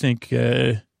makes me think,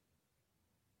 you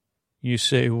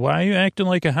say, why are you acting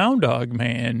like a hound dog,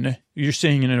 man? You're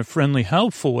saying it in a friendly,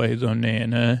 helpful way, though,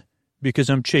 Nana, because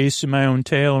I'm chasing my own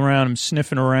tail around, I'm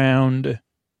sniffing around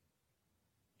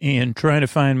and trying to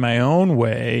find my own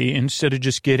way instead of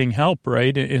just getting help,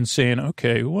 right? And saying,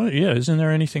 okay, well, yeah, isn't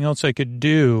there anything else I could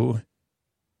do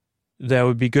that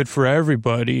would be good for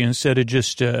everybody instead of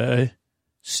just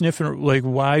sniffing, like,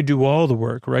 why do all the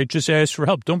work, right? Just ask for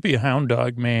help. Don't be a hound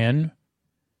dog, man.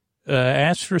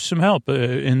 Ask for some help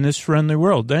in this friendly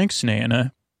world. Thanks,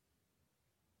 Nana.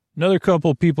 Another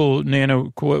couple people Nana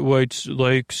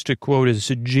likes to quote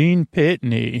is Gene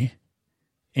Pitney,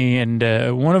 and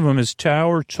one of them is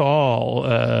Tower Tall.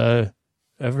 I've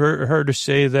heard her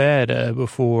say that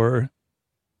before,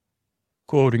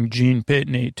 quoting Gene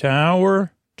Pitney,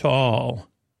 Tower Tall.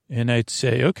 And I'd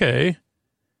say, okay,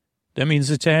 that means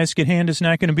the task at hand is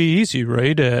not going to be easy,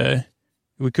 right?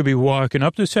 We could be walking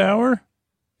up the tower.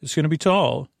 It's going to be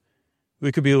tall.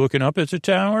 We could be looking up at the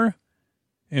tower,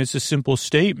 and it's a simple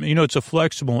statement. You know, it's a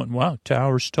flexible one. Wow,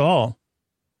 tower's tall.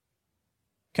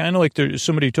 Kind of like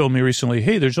somebody told me recently,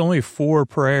 hey, there's only 4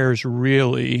 prayers,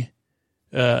 really.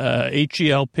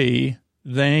 HELP,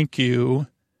 thank you,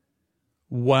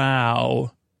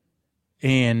 wow,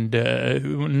 and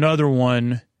another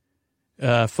one,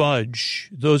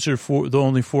 fudge. Those are the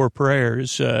only 4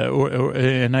 prayers.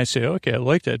 And I say, okay, I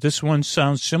like that. This one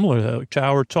sounds similar, though.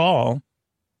 Tower Tall.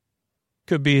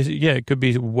 Could be, yeah, it could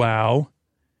be wow.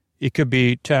 It could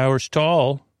be Towers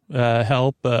Tall.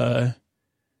 Help. What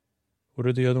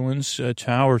are the other ones?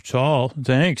 Tower Tall.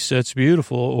 Thanks. That's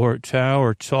beautiful. Or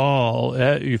Tower Tall.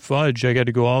 You fudge. I got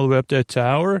to go all the way up that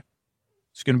tower.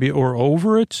 It's going to be, or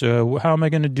over it. How am I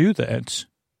going to do that?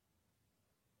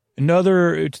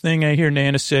 Another thing I hear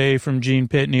Nana say from Gene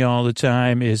Pitney all the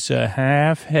time is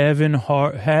half heaven,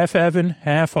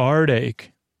 half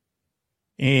heartache.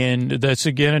 And that's,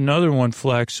 again, another one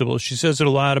flexible. She says it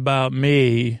a lot about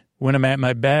me when I'm at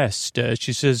my best.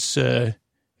 She says, and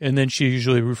then she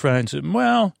usually refines it,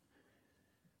 well,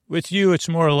 with you, it's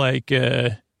more like,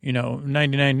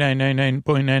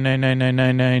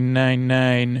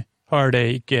 99.999999999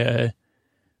 heartache,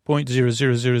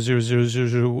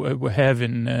 0.0000000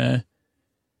 heaven, and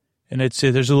I'd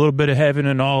say there's a little bit of heaven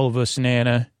in all of us,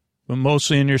 Nana, but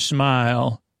mostly in your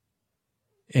smile.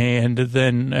 And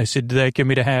then I said, did that give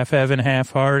me the half heaven,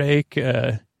 half heartache?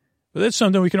 But that's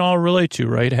something we can all relate to,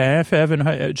 right? Half heaven,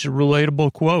 it's a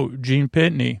relatable quote, Gene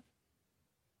Pitney.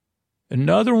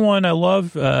 Another one I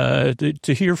love to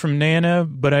hear from Nana,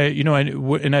 but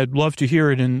and I'd love to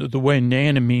hear it in the way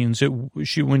Nana means it.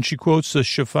 When she quotes the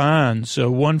chiffons,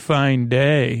 one fine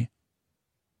day.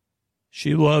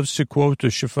 She loves to quote the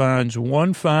chiffons,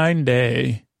 one fine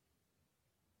day.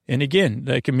 And again,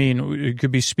 that could mean it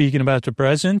could be speaking about the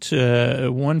present,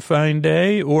 one fine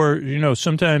day, or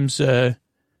sometimes Nana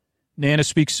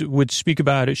would speak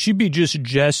about it. She'd be just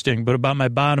jesting, but about my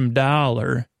bottom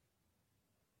dollar.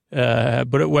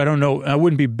 But I don't know. I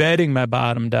wouldn't be betting my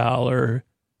bottom dollar,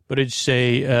 but it'd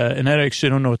say, and I actually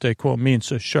don't know what that quote means.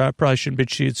 So sure, I probably shouldn't, but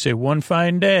she'd say, one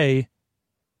fine day,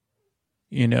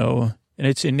 and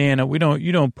I'd say, Nana,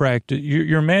 you don't practice,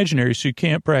 you're imaginary, so you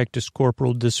can't practice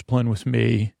corporal discipline with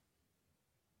me.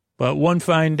 But one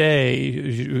fine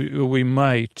day, we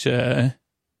might,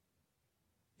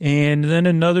 and then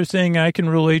another thing I can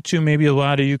relate to, maybe a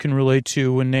lot of you can relate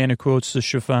to when Nana quotes the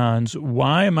chiffons.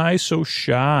 Why am I so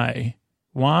shy?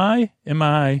 Why am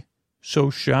I so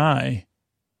shy?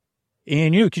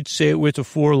 And you could say it with a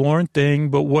forlorn thing,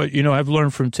 but what, I've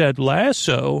learned from Ted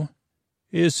Lasso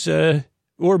is, or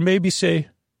maybe say,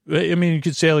 you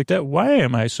could say it like that. Why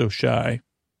am I so shy?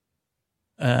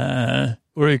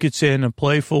 Or you could say in a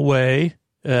playful way,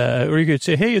 Or you could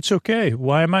say, hey, it's okay.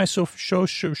 Why am I so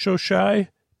shy?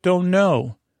 Don't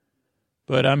know.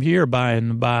 But I'm here by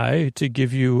and by to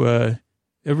give you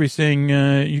everything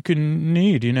you can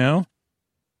need, you know?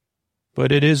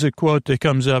 But it is a quote that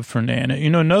comes up for Nana. You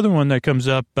know, another one that comes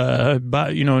up,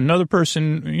 another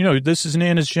person, this is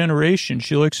Nana's generation.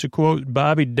 She likes to quote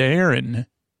Bobby Darin,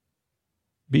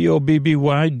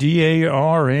 Bobbydarn,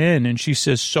 and she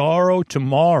says, sorrow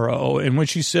tomorrow. And when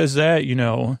she says that,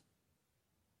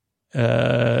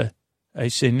 I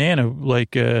say, Nana,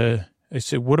 I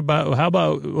said, how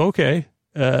about, okay,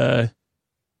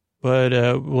 what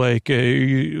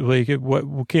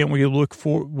can't we look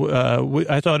for?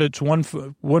 I thought it's one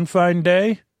fine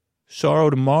day, sorrow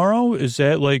tomorrow. Is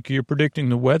that like you're predicting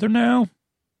the weather now?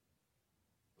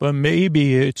 But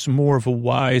maybe it's more of a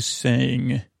wise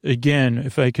thing. Again,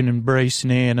 if I can embrace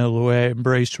Nana the way I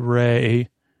embrace Ray.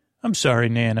 I'm sorry,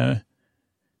 Nana.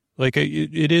 Like,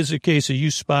 it is a case of you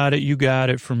spot it, you got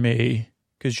it for me,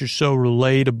 because you're so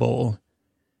relatable.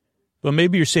 But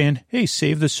maybe you're saying, hey,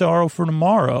 save the sorrow for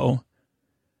tomorrow.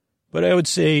 But I would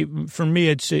say, for me,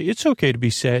 I'd say it's okay to be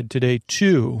sad today,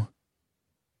 too.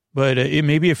 But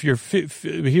maybe if you're,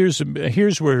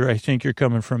 here's where I think you're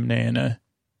coming from, Nana.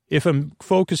 If I'm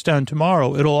focused on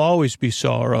tomorrow, it'll always be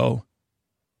sorrow.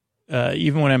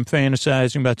 Even when I'm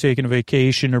fantasizing about taking a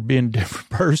vacation or being a different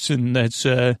person that's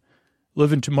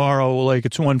living tomorrow like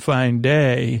it's one fine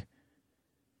day.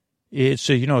 It's,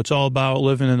 it's all about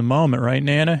living in the moment, right,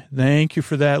 Nana? Thank you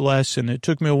for that lesson. It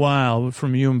took me a while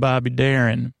from you and Bobby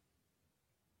Darin.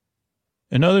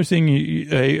 Another thing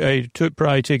I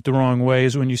probably take the wrong way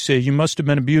is when you say, you must have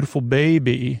been a beautiful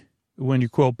baby, when you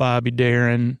quote Bobby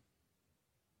Darin.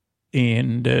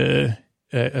 And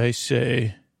I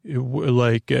say,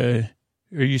 are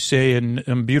you saying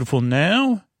I'm beautiful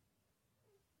now?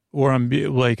 Or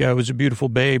I was a beautiful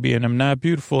baby and I'm not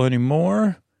beautiful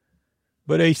anymore?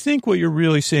 But I think what you're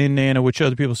really saying, Nana, which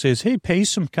other people say is, hey, pay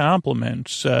some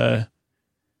compliments. And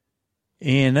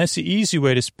that's the easy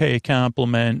way to pay a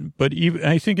compliment. But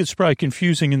I think it's probably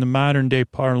confusing in the modern day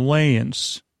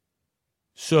parlance.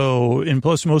 So, and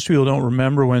plus most people don't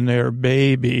remember when they're a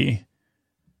baby.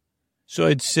 So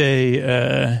I'd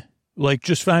say,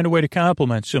 just find a way to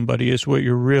compliment somebody is what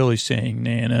you're really saying,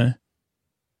 Nana.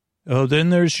 Oh, then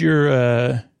there's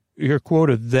your quote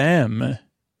of them.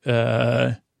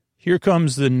 Here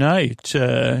comes the night.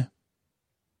 And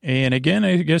again,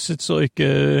 I guess it's like,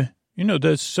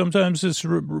 that's sometimes it's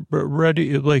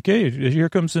ready, like, hey, here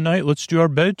comes the night. Let's do our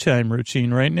bedtime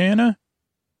routine, right, Nana?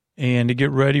 And to get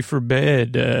ready for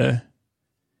bed.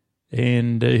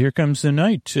 And here comes the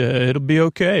night. It'll be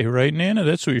okay, right, Nana?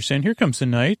 That's what you're saying. Here comes the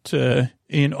night.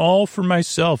 And all for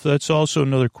myself. That's also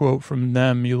another quote from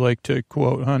them you like to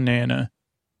quote, huh, Nana?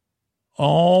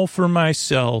 All for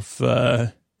myself.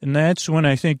 And that's when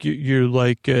I think you're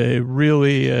like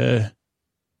really, I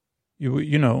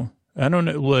don't know, I don't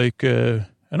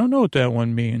know what that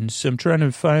one means. I'm trying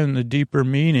to find the deeper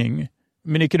meaning. I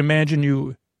mean, I can imagine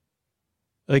you,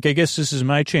 I guess this is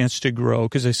my chance to grow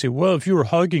because I say, well, if you were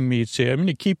hugging me, you'd say, I'm going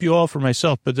to keep you all for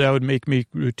myself, but that would make me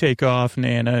take off,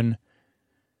 Nana, and,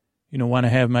 want to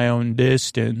have my own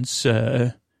distance.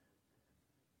 But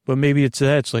maybe it's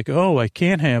that. It's like, oh, I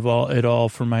can't have it all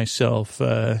for myself.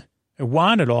 I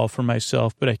want it all for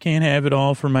myself, but I can't have it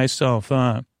all for myself,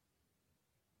 huh?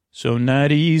 So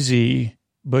not easy,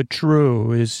 but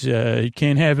true is you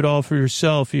can't have it all for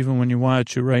yourself even when you want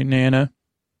to, right, Nana?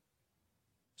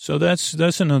 So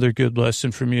that's another good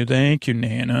lesson from you. Thank you,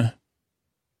 Nana.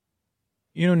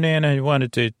 Nana, I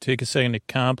wanted to take a second to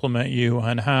compliment you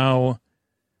on how,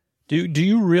 do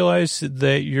you realize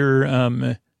that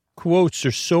your quotes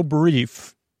are so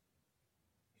brief?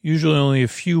 Usually only a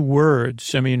few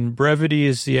words. I mean, brevity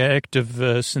is the act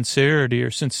of sincerity,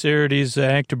 or sincerity is the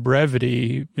act of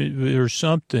brevity, or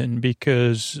something,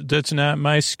 because that's not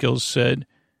my skill set.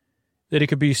 That it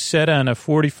could be set on a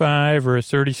 45 or a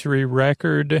 33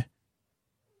 record.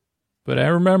 But I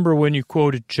remember when you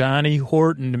quoted Johnny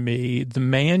Horton to me, the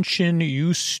mansion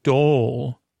you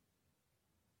stole.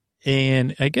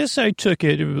 And I guess I took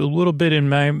it a little bit in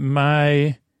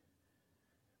my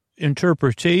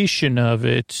interpretation of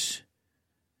it,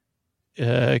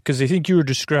 because I think you were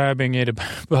describing it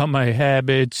about my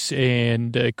habits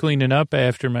and cleaning up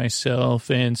after myself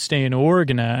and staying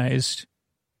organized.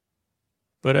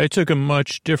 But I took a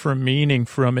much different meaning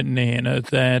from it, Nana,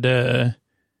 that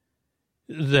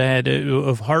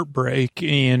of heartbreak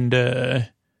and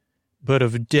but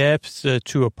of depth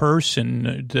to a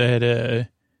person that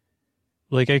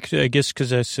I guess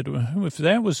because I said, well, if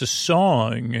that was a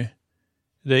song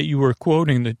that you were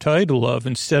quoting the title of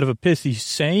instead of a pithy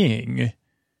saying,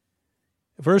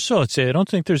 First of all, I'd say, I don't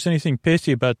think there's anything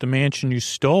pithy about the mansion you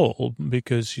stole,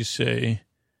 because you say,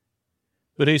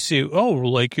 but I say, oh,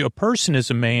 like a person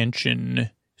is a mansion,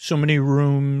 so many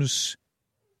rooms,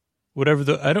 whatever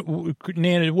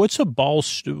Nana, what's a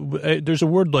there's a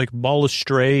word like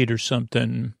balustrade or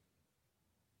something,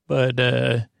 but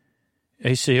I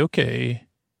say, okay,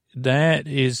 that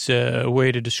is a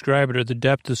way to describe it, or the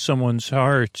depth of someone's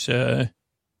heart,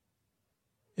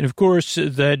 and, of course,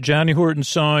 that Johnny Horton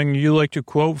song you like to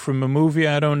quote from a movie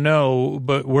I don't know,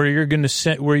 but where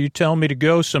you tell me to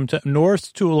go sometime,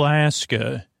 north to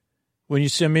Alaska, when you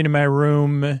send me to my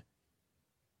room,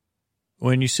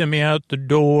 when you send me out the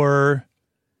door,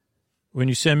 when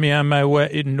you send me on my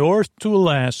way, north to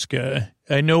Alaska.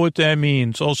 I know what that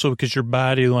means, also because your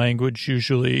body language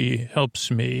usually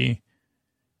helps me.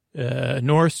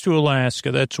 North to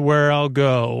Alaska, that's where I'll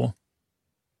go.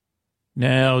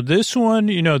 Now, this one,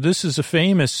 this is a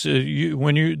famous,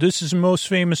 this is the most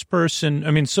famous person.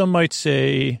 I mean, some might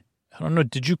say, I don't know,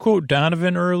 did you quote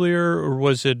Donovan earlier, or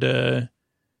was it,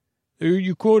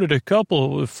 you quoted a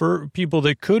couple for people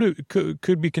that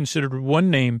could be considered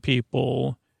one-name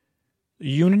people.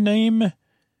 Unaname?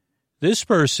 This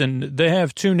person, they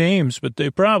have two names, but they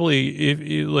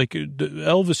probably, like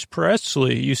Elvis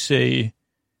Presley, you say,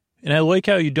 and I like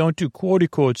how you don't do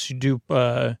quotey quotes, you do,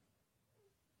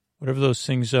 whatever those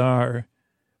things are,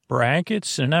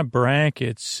 brackets, they're not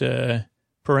brackets,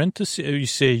 parentheses, you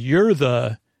say, you're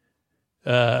the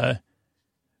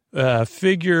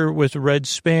figure with red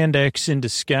spandex in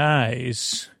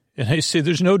disguise. And I say,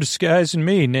 there's no disguise in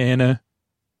me, Nana.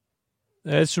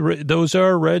 Those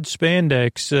are red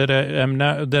spandex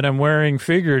that I'm wearing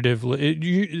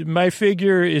figuratively. My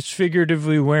figure is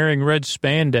figuratively wearing red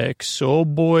spandex. Oh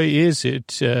boy, is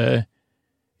it. And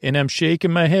I'm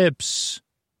shaking my hips,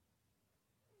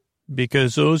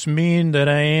 because those mean that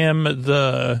I am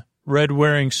the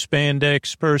red-wearing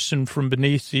spandex person from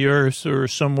beneath the earth, or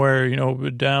somewhere,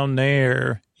 down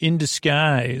there, in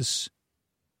disguise.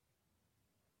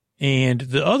 And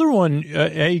the other one,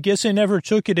 I guess I never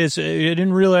took it as, I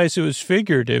didn't realize it was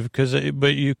figurative,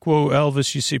 but you quote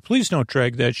Elvis, you say, please don't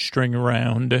drag that string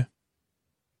around.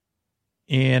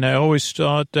 And I always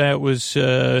thought that was,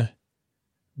 like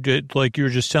you were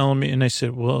just telling me, and I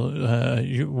said, well,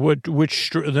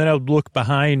 then I would look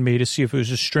behind me to see if it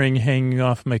was a string hanging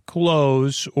off my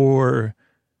clothes, or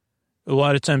a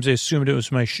lot of times I assumed it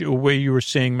was my way you were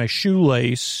saying my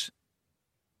shoelace.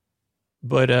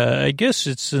 But I guess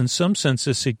it's in some sense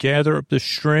to gather up the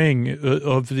string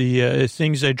of the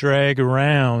things I drag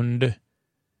around,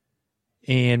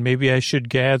 and maybe I should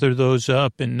gather those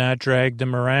up and not drag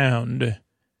them around.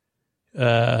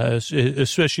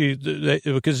 Especially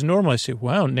because normally I say,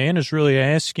 wow, Nana's really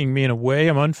asking me in a way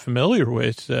I'm unfamiliar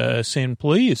with, saying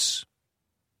please.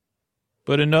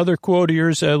 But another quote of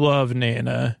yours I love,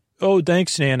 Nana. Oh,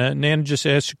 thanks, Nana. Nana just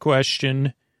asked a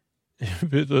question.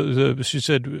 She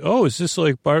said, oh, is this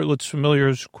like Bartlett's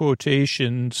familiar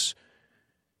quotations?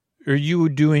 Are you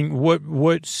doing,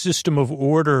 what system of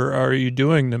order are you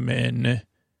doing them in?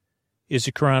 Is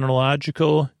it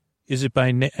chronological? Is it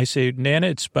by, I say, Nana,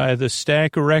 it's by the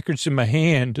stack of records in my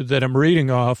hand that I'm reading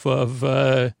off of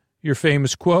your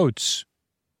famous quotes.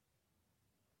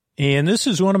 And this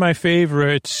is one of my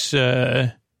favorites,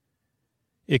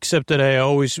 except that I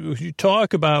always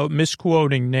talk about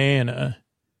misquoting Nana.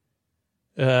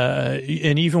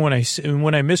 And even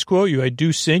when I misquote you, I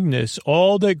do sing this.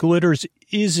 All that glitters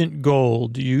isn't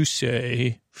gold, you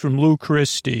say, from Lou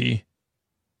Christie.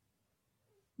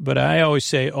 But I always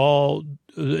say I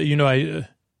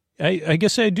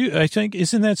guess I do. I think,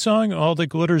 isn't that song, All That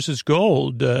Glitters is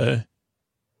Gold?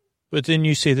 But then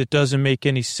you say that doesn't make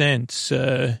any sense.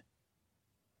 And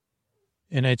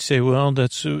I'd say, well,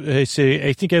 I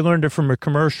think I learned it from a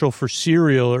commercial for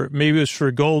cereal, or maybe it was for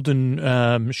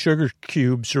golden sugar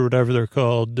cubes or whatever they're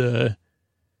called, golden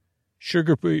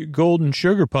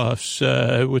sugar puffs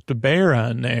with the bear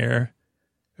on there.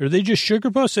 Are they just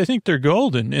sugar puffs? I think they're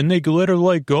golden, and they glitter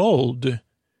like gold.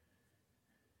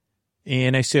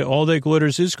 And I say, all that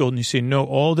glitters is gold. And you say, no,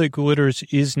 all that glitters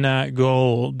is not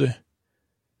gold.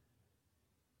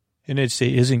 And I'd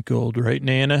say, isn't gold, right,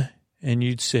 Nana? And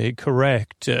you'd say,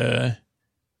 correct. And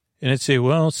I'd say,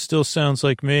 well, it still sounds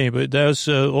like me, but that was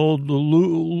old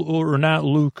Lou, or not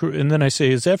Lou. And then I say,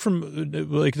 is that from,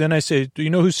 like, then I say, do you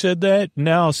know who said that?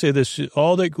 Now I'll say this,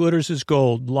 all that glitters is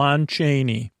gold, Lon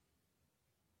Chaney.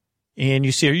 And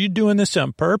you say, are you doing this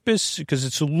on purpose? Because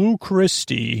it's Lou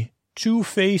Christie. Two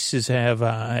faces have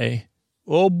I.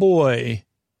 Oh, boy.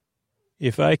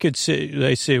 If I could say,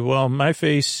 I say, well, my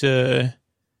face,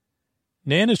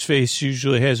 Nana's face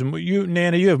usually has,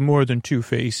 Nana, you have more than two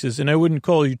faces, and I wouldn't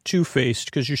call you two-faced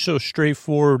because you're so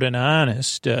straightforward and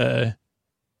honest.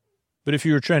 But if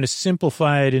you were trying to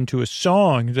simplify it into a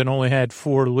song that only had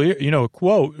a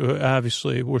quote,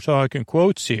 obviously, we're talking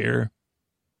quotes here,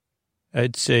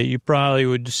 I'd say you probably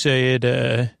would say it,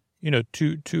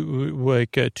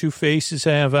 two faces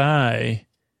have I.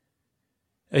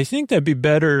 I think that'd be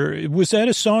better. Was that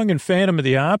a song in Phantom of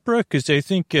the Opera? Because I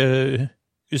think,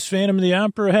 does Phantom of the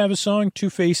Opera have a song, Two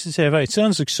Faces Have I? It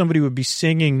sounds like somebody would be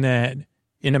singing that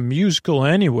in a musical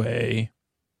anyway.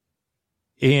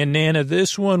 And Nana,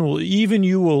 this one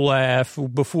you will laugh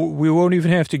before, we won't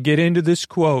even have to get into this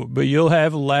quote, but you'll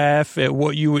have a laugh at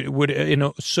what you would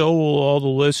so will all the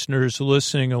listeners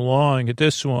listening along at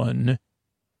this one.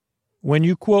 When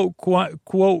you quote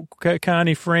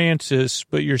Connie Francis,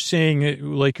 but you're saying it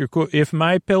like you're quote, if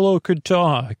my pillow could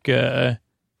talk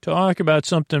about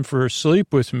something for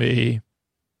sleep with me.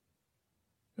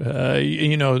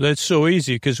 That's so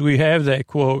easy because we have that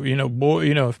quote,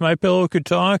 if my pillow could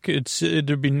talk,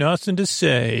 there'd be nothing to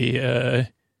say,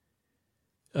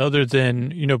 other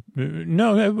than,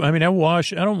 no, I mean, I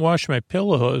don't wash my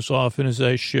pillow as often as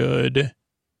I should.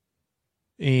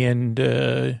 And,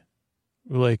 Nan,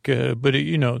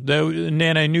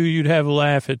 I knew you'd have a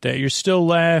laugh at that. You're still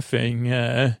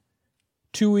laughing,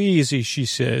 too easy, she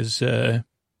says,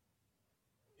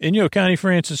 and, Connie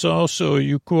Francis also,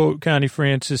 you quote Connie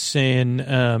Francis saying,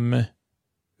 you're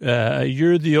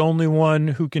the only one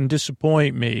who can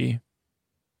disappoint me.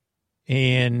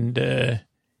 And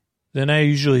then I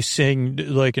usually sing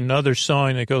like another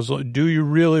song that goes, do you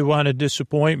really want to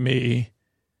disappoint me?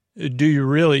 Do you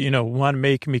really, want to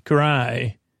make me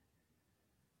cry?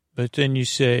 But then you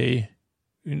say,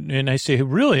 and I say,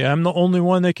 really, I'm the only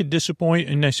one that could disappoint.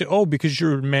 And I say, oh, because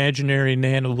you're imaginary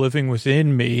Nana living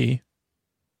within me.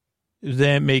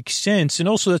 That makes sense. And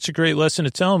also that's a great lesson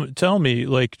to tell me,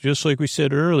 like, just like we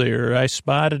said earlier, I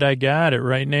spotted, I got it,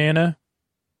 right, Nana?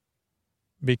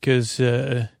 Because,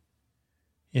 I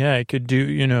could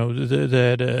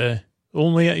do,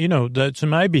 only, that's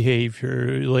my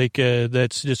behavior, like,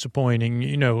 that's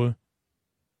disappointing,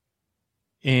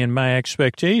 and my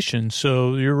expectations.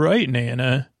 So you're right,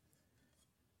 Nana.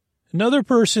 Another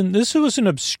person, this was an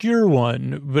obscure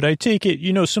one, but I take it,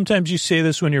 sometimes you say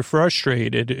this when you're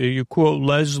frustrated. You quote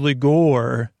Leslie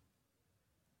Gore,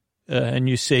 and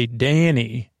you say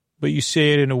Danny, but you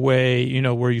say it in a way,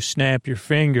 where you snap your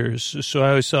fingers. So I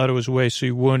always thought it was a way so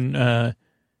you wouldn't,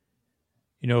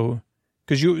 because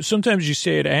sometimes you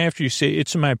say it after you say,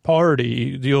 it's my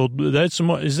party, is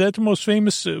that the most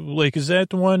famous, is that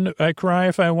the one, I cry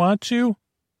if I want to?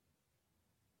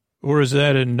 Or is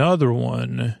that another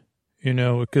one?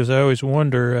 Because I always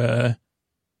wonder,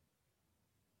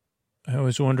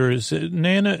 is it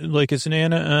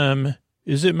Nana,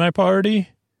 is it my party?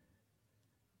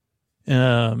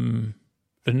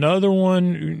 Another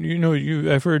one,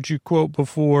 I've heard you quote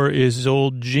before is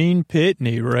old Gene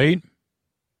Pitney, right?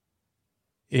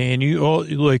 And you all,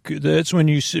 that's when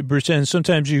you pretend,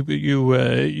 sometimes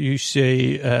you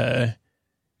say,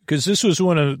 because this was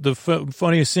one of the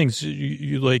funniest things.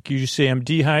 You say, I'm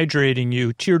dehydrating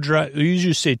you, teardrop. You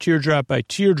usually say teardrop by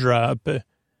teardrop, but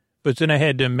then I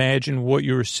had to imagine what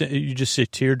you were saying. You just say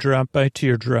teardrop by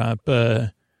teardrop.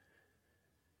 But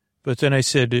then I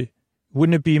said,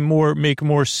 wouldn't it make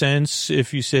more sense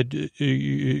if you said,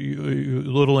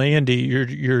 little Andy,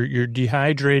 you're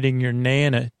dehydrating your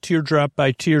Nana, teardrop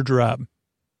by teardrop.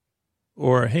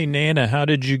 Or, hey, Nana, how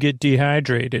did you get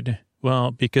dehydrated?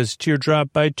 Well, because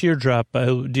teardrop by teardrop,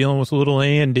 dealing with little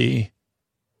Andy,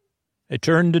 I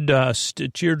turned to dust,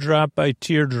 teardrop by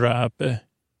teardrop. But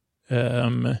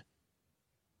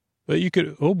you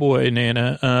could, oh boy,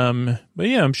 Nana. But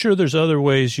yeah, I'm sure there's other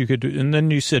ways you could. And then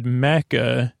you said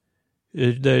Mecca,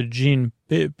 the Gene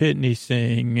Pitney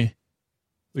thing,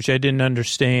 which I didn't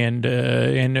understand.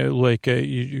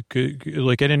 You could,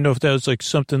 I didn't know if that was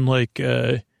something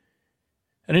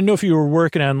I didn't know if you were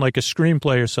working on a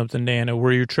screenplay or something, Nana,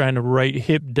 where you're trying to write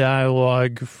hip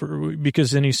dialogue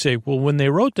because then you say, well, when they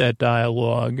wrote that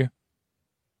dialogue,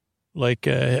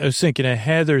 I was thinking of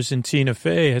Heathers and Tina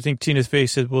Fey. I think Tina Fey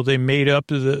said, well, they made up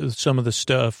some of the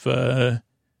stuff. So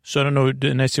I don't know.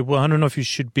 And I said, well, I don't know if you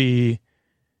should be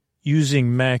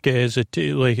using Mecca as I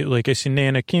said,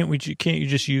 Nana, can't you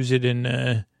just use it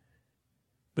in,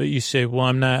 but you say, well,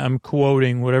 I'm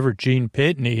quoting whatever Gene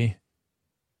Pitney.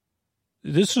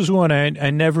 This was one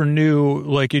I never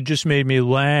knew, it just made me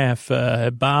laugh.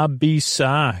 Bob B.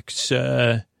 Socks,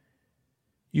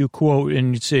 you quote,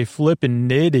 and you'd say, flippin'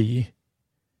 nitty.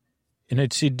 And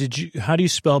I'd say, how do you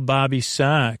spell Bobby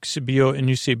Socks? And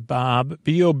you say Bob,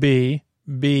 B-O-B,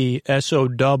 B,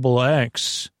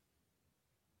 SOXX.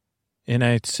 And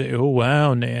I'd say, oh,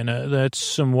 wow, Nana, that's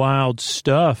some wild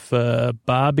stuff.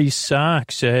 Bobby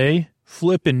Socks, eh?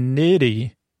 Flippin'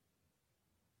 Nitty.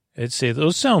 I'd say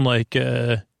those sound like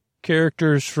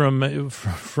characters from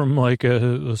like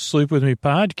a Sleep With Me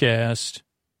podcast.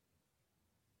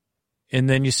 And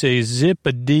then you say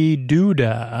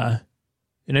Zip-a-dee-doo-dah.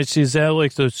 And I'd say, is that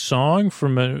like the song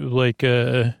from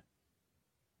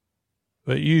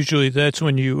but usually that's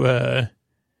when you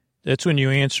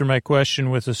answer my question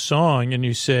with a song and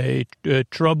you say,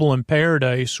 Trouble in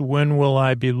Paradise, When Will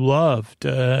I Be Loved?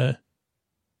 And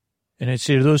I'd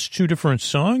say, are those two different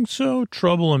songs? So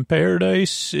Trouble in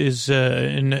Paradise is,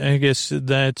 and I guess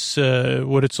that's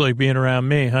what it's like being around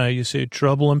me, huh? You say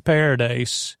Trouble in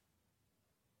Paradise.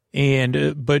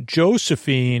 And, but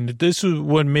Josephine, this is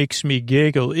what makes me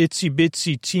giggle. Itsy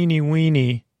bitsy teeny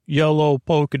weeny yellow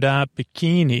polka dot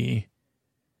bikini.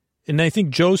 And I think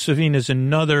Josephine is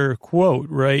another quote,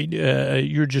 right?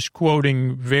 You're just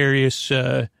quoting various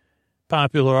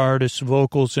popular artists'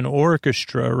 vocals and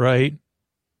orchestra, right?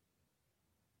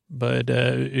 But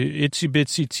itsy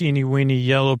bitsy teeny weeny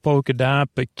yellow polka dot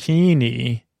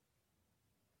bikini.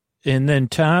 And then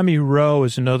Tommy Rowe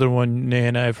is another one,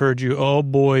 and I've heard you, oh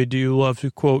boy, do you love to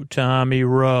quote Tommy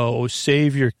Rowe,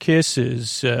 save your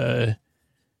kisses. And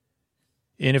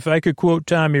if I could quote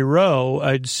Tommy Rowe,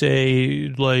 I'd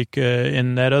say, like,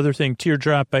 in that other thing,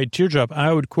 Teardrop by Teardrop,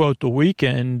 I would quote The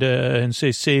Weeknd and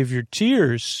say, save your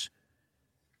tears.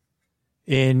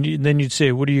 And then you'd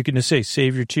say, what are you going to say?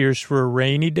 Save your tears for a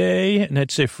rainy day? And I'd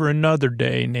say, for another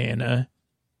day, Nana.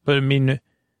 But, I mean,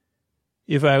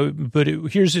 here's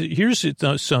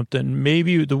something.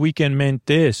 Maybe The Weeknd meant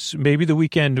this. Maybe The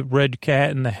Weeknd read Cat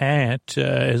in the Hat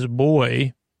as a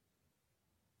boy,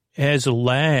 as a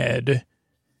lad.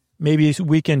 Maybe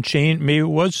Weeknd changed. Maybe it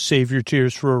was Save Your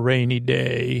Tears for a Rainy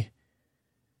Day.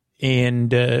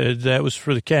 And that was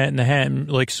for the Cat in the Hat,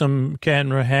 like some Cat in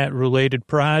the Hat related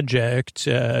project.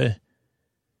 And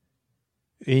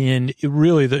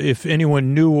really, if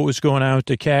anyone knew what was going on with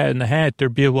the Cat in the Hat,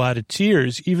 there'd be a lot of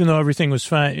tears, even though everything was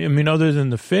fine. I mean, other than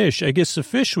the fish, I guess the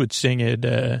fish would sing it.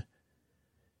 The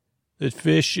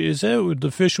fish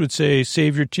would say,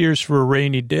 save your tears for a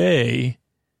rainy day.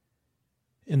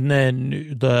 And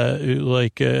then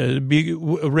be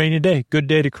a rainy day, good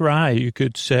day to cry, you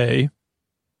could say.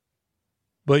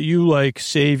 But you like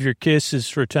save your kisses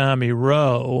for Tommy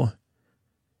Rowe.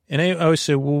 And I always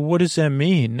say, well, what does that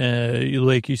mean?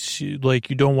 You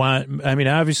don't want, I mean,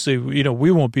 obviously,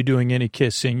 we won't be doing any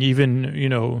kissing, even,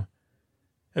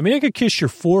 I mean, I could kiss your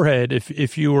forehead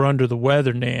if you were under the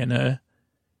weather, Nana.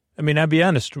 I mean, I'll be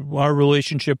honest, our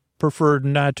relationship preferred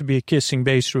not to be a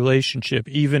kissing-based relationship,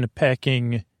 even a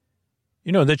pecking.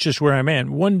 That's just where I'm at.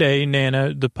 One day,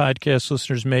 Nana, the podcast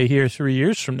listeners may hear 3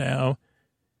 years from now,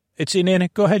 I'd say, Nana,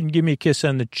 go ahead and give me a kiss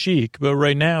on the cheek. But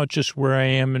right now, it's just where I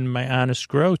am in my honest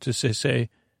growth, as I say,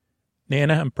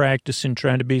 Nana, I'm practicing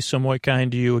trying to be somewhat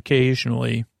kind to you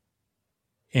occasionally.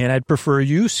 And I'd prefer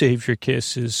you save your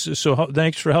kisses. So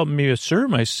thanks for helping me assert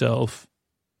myself.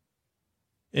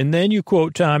 And then you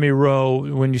quote Tommy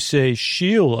Rowe when you say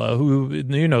Sheila, who,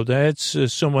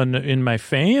 that's someone in my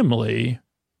family.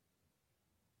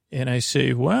 And I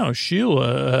say, wow,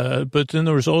 Sheila. But then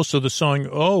there was also the song,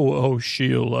 Oh,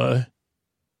 Sheila.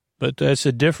 But that's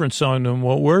a different song than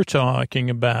what we're talking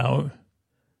about.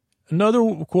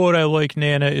 Another quote I like,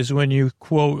 Nana, is when you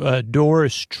quote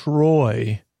Doris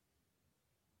Troy.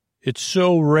 It's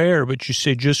so rare, but you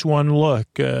say just one look.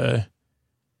 And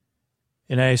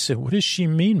I said, what does she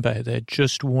mean by that?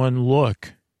 Just one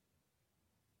look.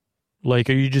 Like,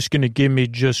 are you just going to give me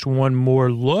just one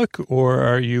more look? Or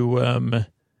are you,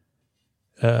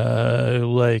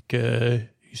 you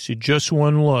see, just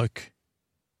one look?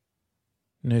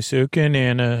 And I say, okay,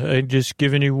 Nana, I'm just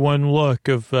giving you one look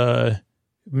of, I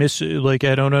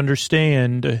don't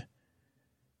understand.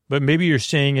 But maybe you're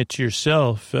saying it to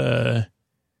yourself,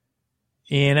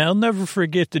 and I'll never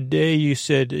forget the day you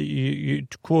said, you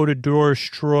quoted Doris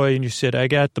Troy, and you said, I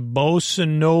got the Bossa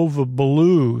Nova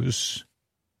blues.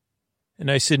 And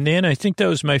I said, Nana, I think that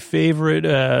was my favorite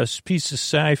piece of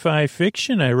sci-fi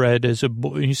fiction I read as a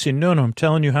boy. And you said, no, I'm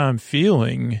telling you how I'm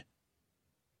feeling.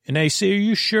 And I say, are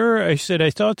you sure? I said, I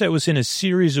thought that was in a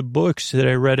series of books that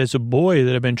I read as a boy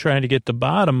that I've been trying to get the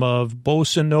bottom of,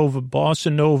 Bossa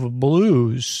Nova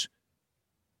blues.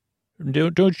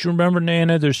 Don't you remember,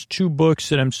 Nana? There's 2 books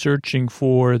that I'm searching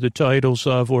for the titles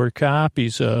of or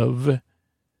copies of.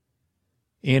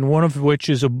 And one of which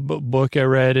is a book I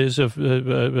read as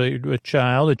a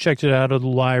child. I checked it out of the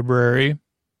library.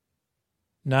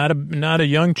 Not a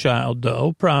young child,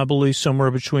 though. Probably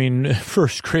somewhere between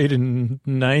first grade and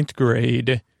ninth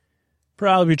grade.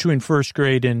 Probably between first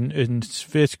grade and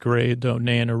fifth grade, though,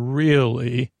 Nana,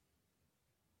 really.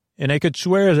 And I could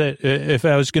swear that if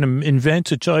I was going to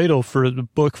invent a title for the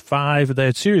book 5 of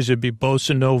that series, it'd be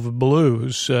Bossa Nova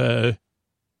Blues,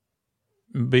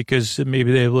 because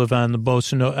maybe they live on the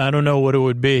Bossa Nova. I don't know what it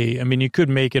would be. I mean, you could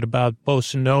make it about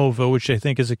Bossa Nova, which I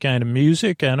think is a kind of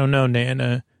music. I don't know,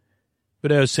 Nana.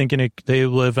 But I was thinking they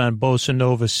live on Bossa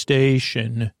Nova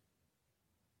Station.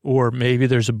 Or maybe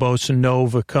there's a Bossa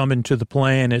Nova coming to the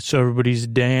planet, so everybody's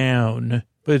down.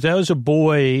 But that was a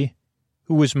boy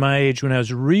who was my age when I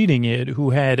was reading it,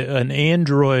 who had an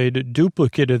android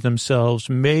duplicate of themselves,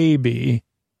 maybe,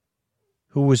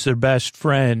 who was their best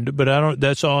friend. But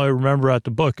that's all I remember about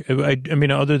the book. I mean,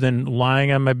 other than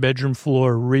lying on my bedroom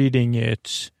floor, reading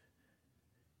it,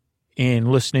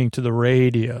 and listening to the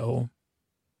radio.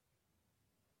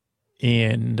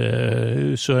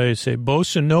 And so I say,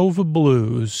 Bossa Nova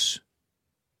Blues.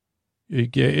 I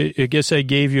guess I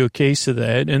gave you a case of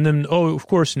that. And then, of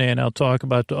course, Nan, I'll talk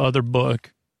about the other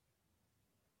book.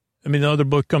 I mean, the other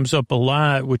book comes up a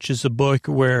lot, which is a book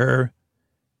where,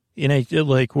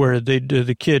 where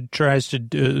the kid tries to,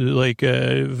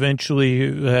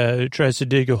 eventually tries to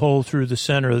dig a hole through the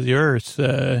center of the earth.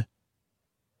 And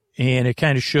it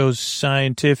kind of shows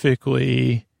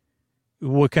scientifically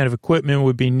what kind of equipment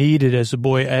would be needed as the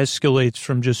boy escalates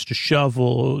from just a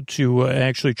shovel to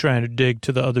actually trying to dig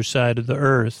to the other side of the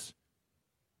earth.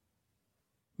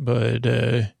 But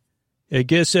I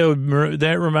guess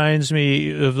that reminds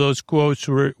me of those quotes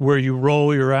where you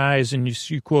roll your eyes and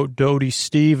you quote Dodie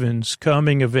Stevens,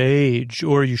 coming of age,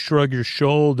 or you shrug your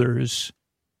shoulders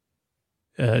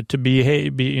to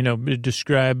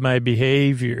describe my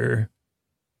behavior.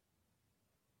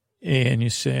 And you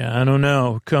say, I don't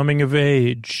know, coming of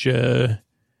age. And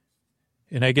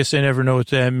I guess I never know what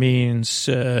that means.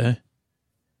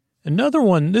 Another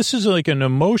one, this is like an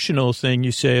emotional thing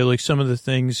you say, like some of the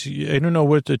things, I don't know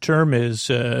what the term is,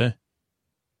 but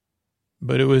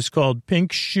it was called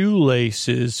Pink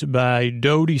Shoelaces by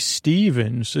Dodie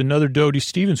Stevens. Another Dodie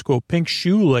Stevens quote, pink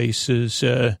shoelaces.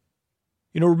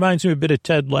 Reminds me a bit of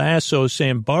Ted Lasso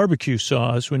saying barbecue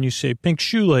sauce when you say pink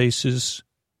shoelaces.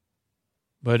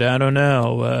 But I don't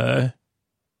know.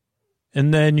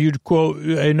 And then you'd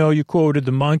quote, I know you quoted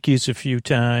the Monkees a few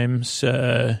times.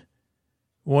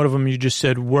 One of them you just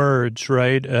said words,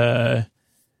 right? I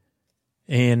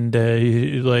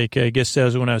guess that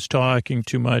was when I was talking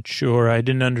too much or I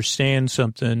didn't understand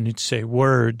something. You'd say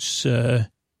words. And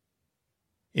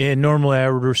normally I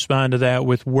would respond to that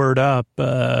with word up.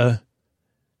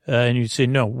 And you'd say,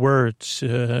 no, words.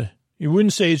 You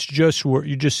wouldn't say it's just words.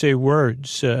 You just say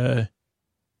words.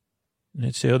 And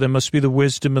they'd say, oh, that must be the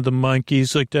wisdom of the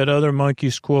Monkees. Like that other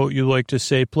Monkees quote you like to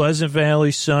say, Pleasant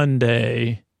Valley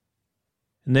Sunday.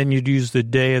 And then you'd use the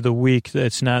day of the week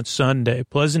that's not Sunday.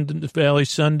 Pleasant Valley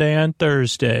Sunday on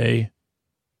Thursday.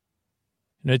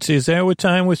 And I'd say, is that what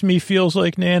time with me feels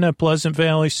like, Nana? Pleasant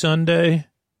Valley Sunday?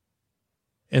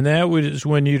 And that was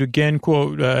when you'd again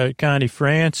quote Connie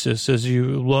Francis, as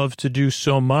you love to do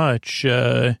so much.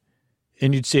 And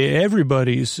you'd say,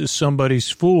 everybody's somebody's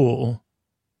fool.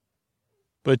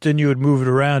 But then you would move it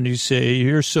around. You say,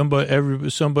 "You're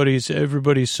everybody's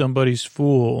somebody's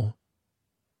fool.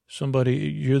 Somebody,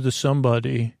 you're the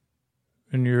somebody,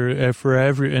 and you're for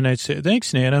every." And I'd say,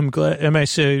 "Thanks, Nan. I'm glad." And I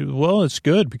say, "Well, it's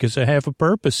good because I have a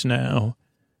purpose now."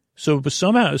 So, but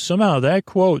somehow that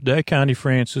quote, that Connie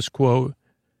Francis quote,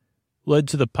 led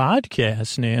to the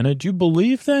podcast. Nana, do you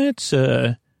believe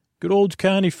that? Good old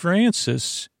Connie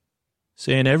Francis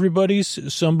saying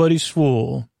everybody's somebody's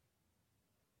fool.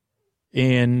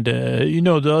 And,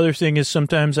 the other thing is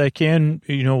sometimes I can,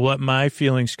 let my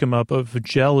feelings come up of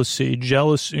jealousy,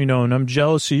 and I'm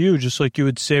jealous of you, just like you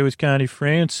would say with Connie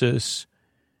Francis.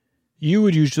 You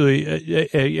would usually,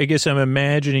 I guess I'm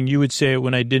imagining you would say it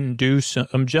when I didn't do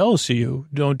something. I'm jealous of you.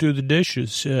 Don't do the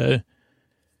dishes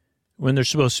when they're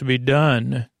supposed to be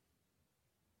done.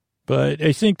 But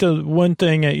I think the one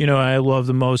thing, I love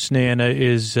the most, Nana,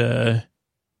 is,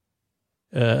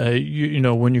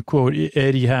 when you quote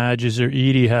Eddie Hodges or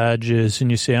Edie Hodges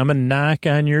and you say, I'm going to knock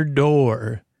on your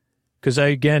door. Because I,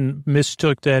 again,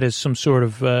 mistook that as some sort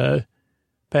of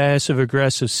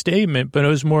passive-aggressive statement, but it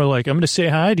was more like, I'm going to say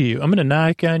hi to you. I'm going to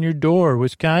knock on your door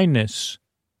with kindness,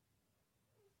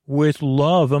 with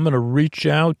love. I'm going to reach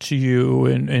out to you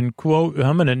and quote,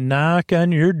 I'm going to knock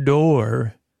on your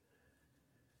door.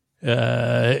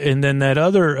 And then that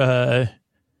other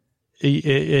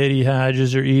Eddie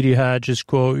Hodges or Edie Hodges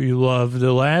quote you love,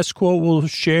 the last quote we'll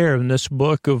share in this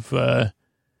book of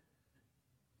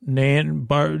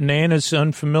Nana's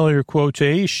unfamiliar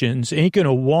quotations ain't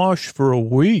gonna wash for a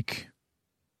week.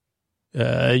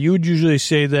 You would usually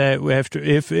say that after,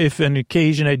 if an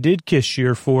occasion I did kiss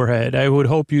your forehead, I would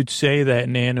hope you'd say that,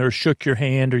 Nana, or shook your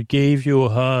hand or gave you a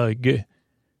hug.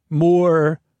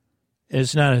 More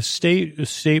as not a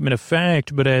statement of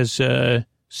fact, but as a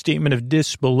statement of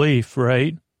disbelief,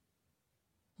 right?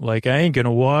 Like, I ain't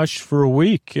gonna wash for a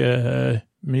week. I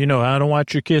don't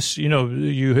want your kiss.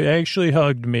 You actually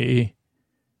hugged me.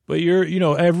 But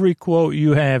every quote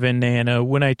you have in Nana,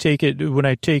 when I take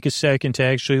a second to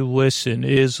actually listen,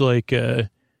 is like, I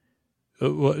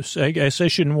guess I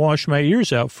shouldn't wash my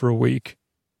ears out for a week.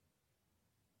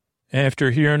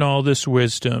 After hearing all this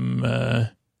wisdom,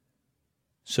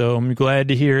 so I'm glad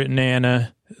to hear it,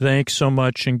 Nana. Thanks so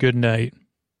much and good night.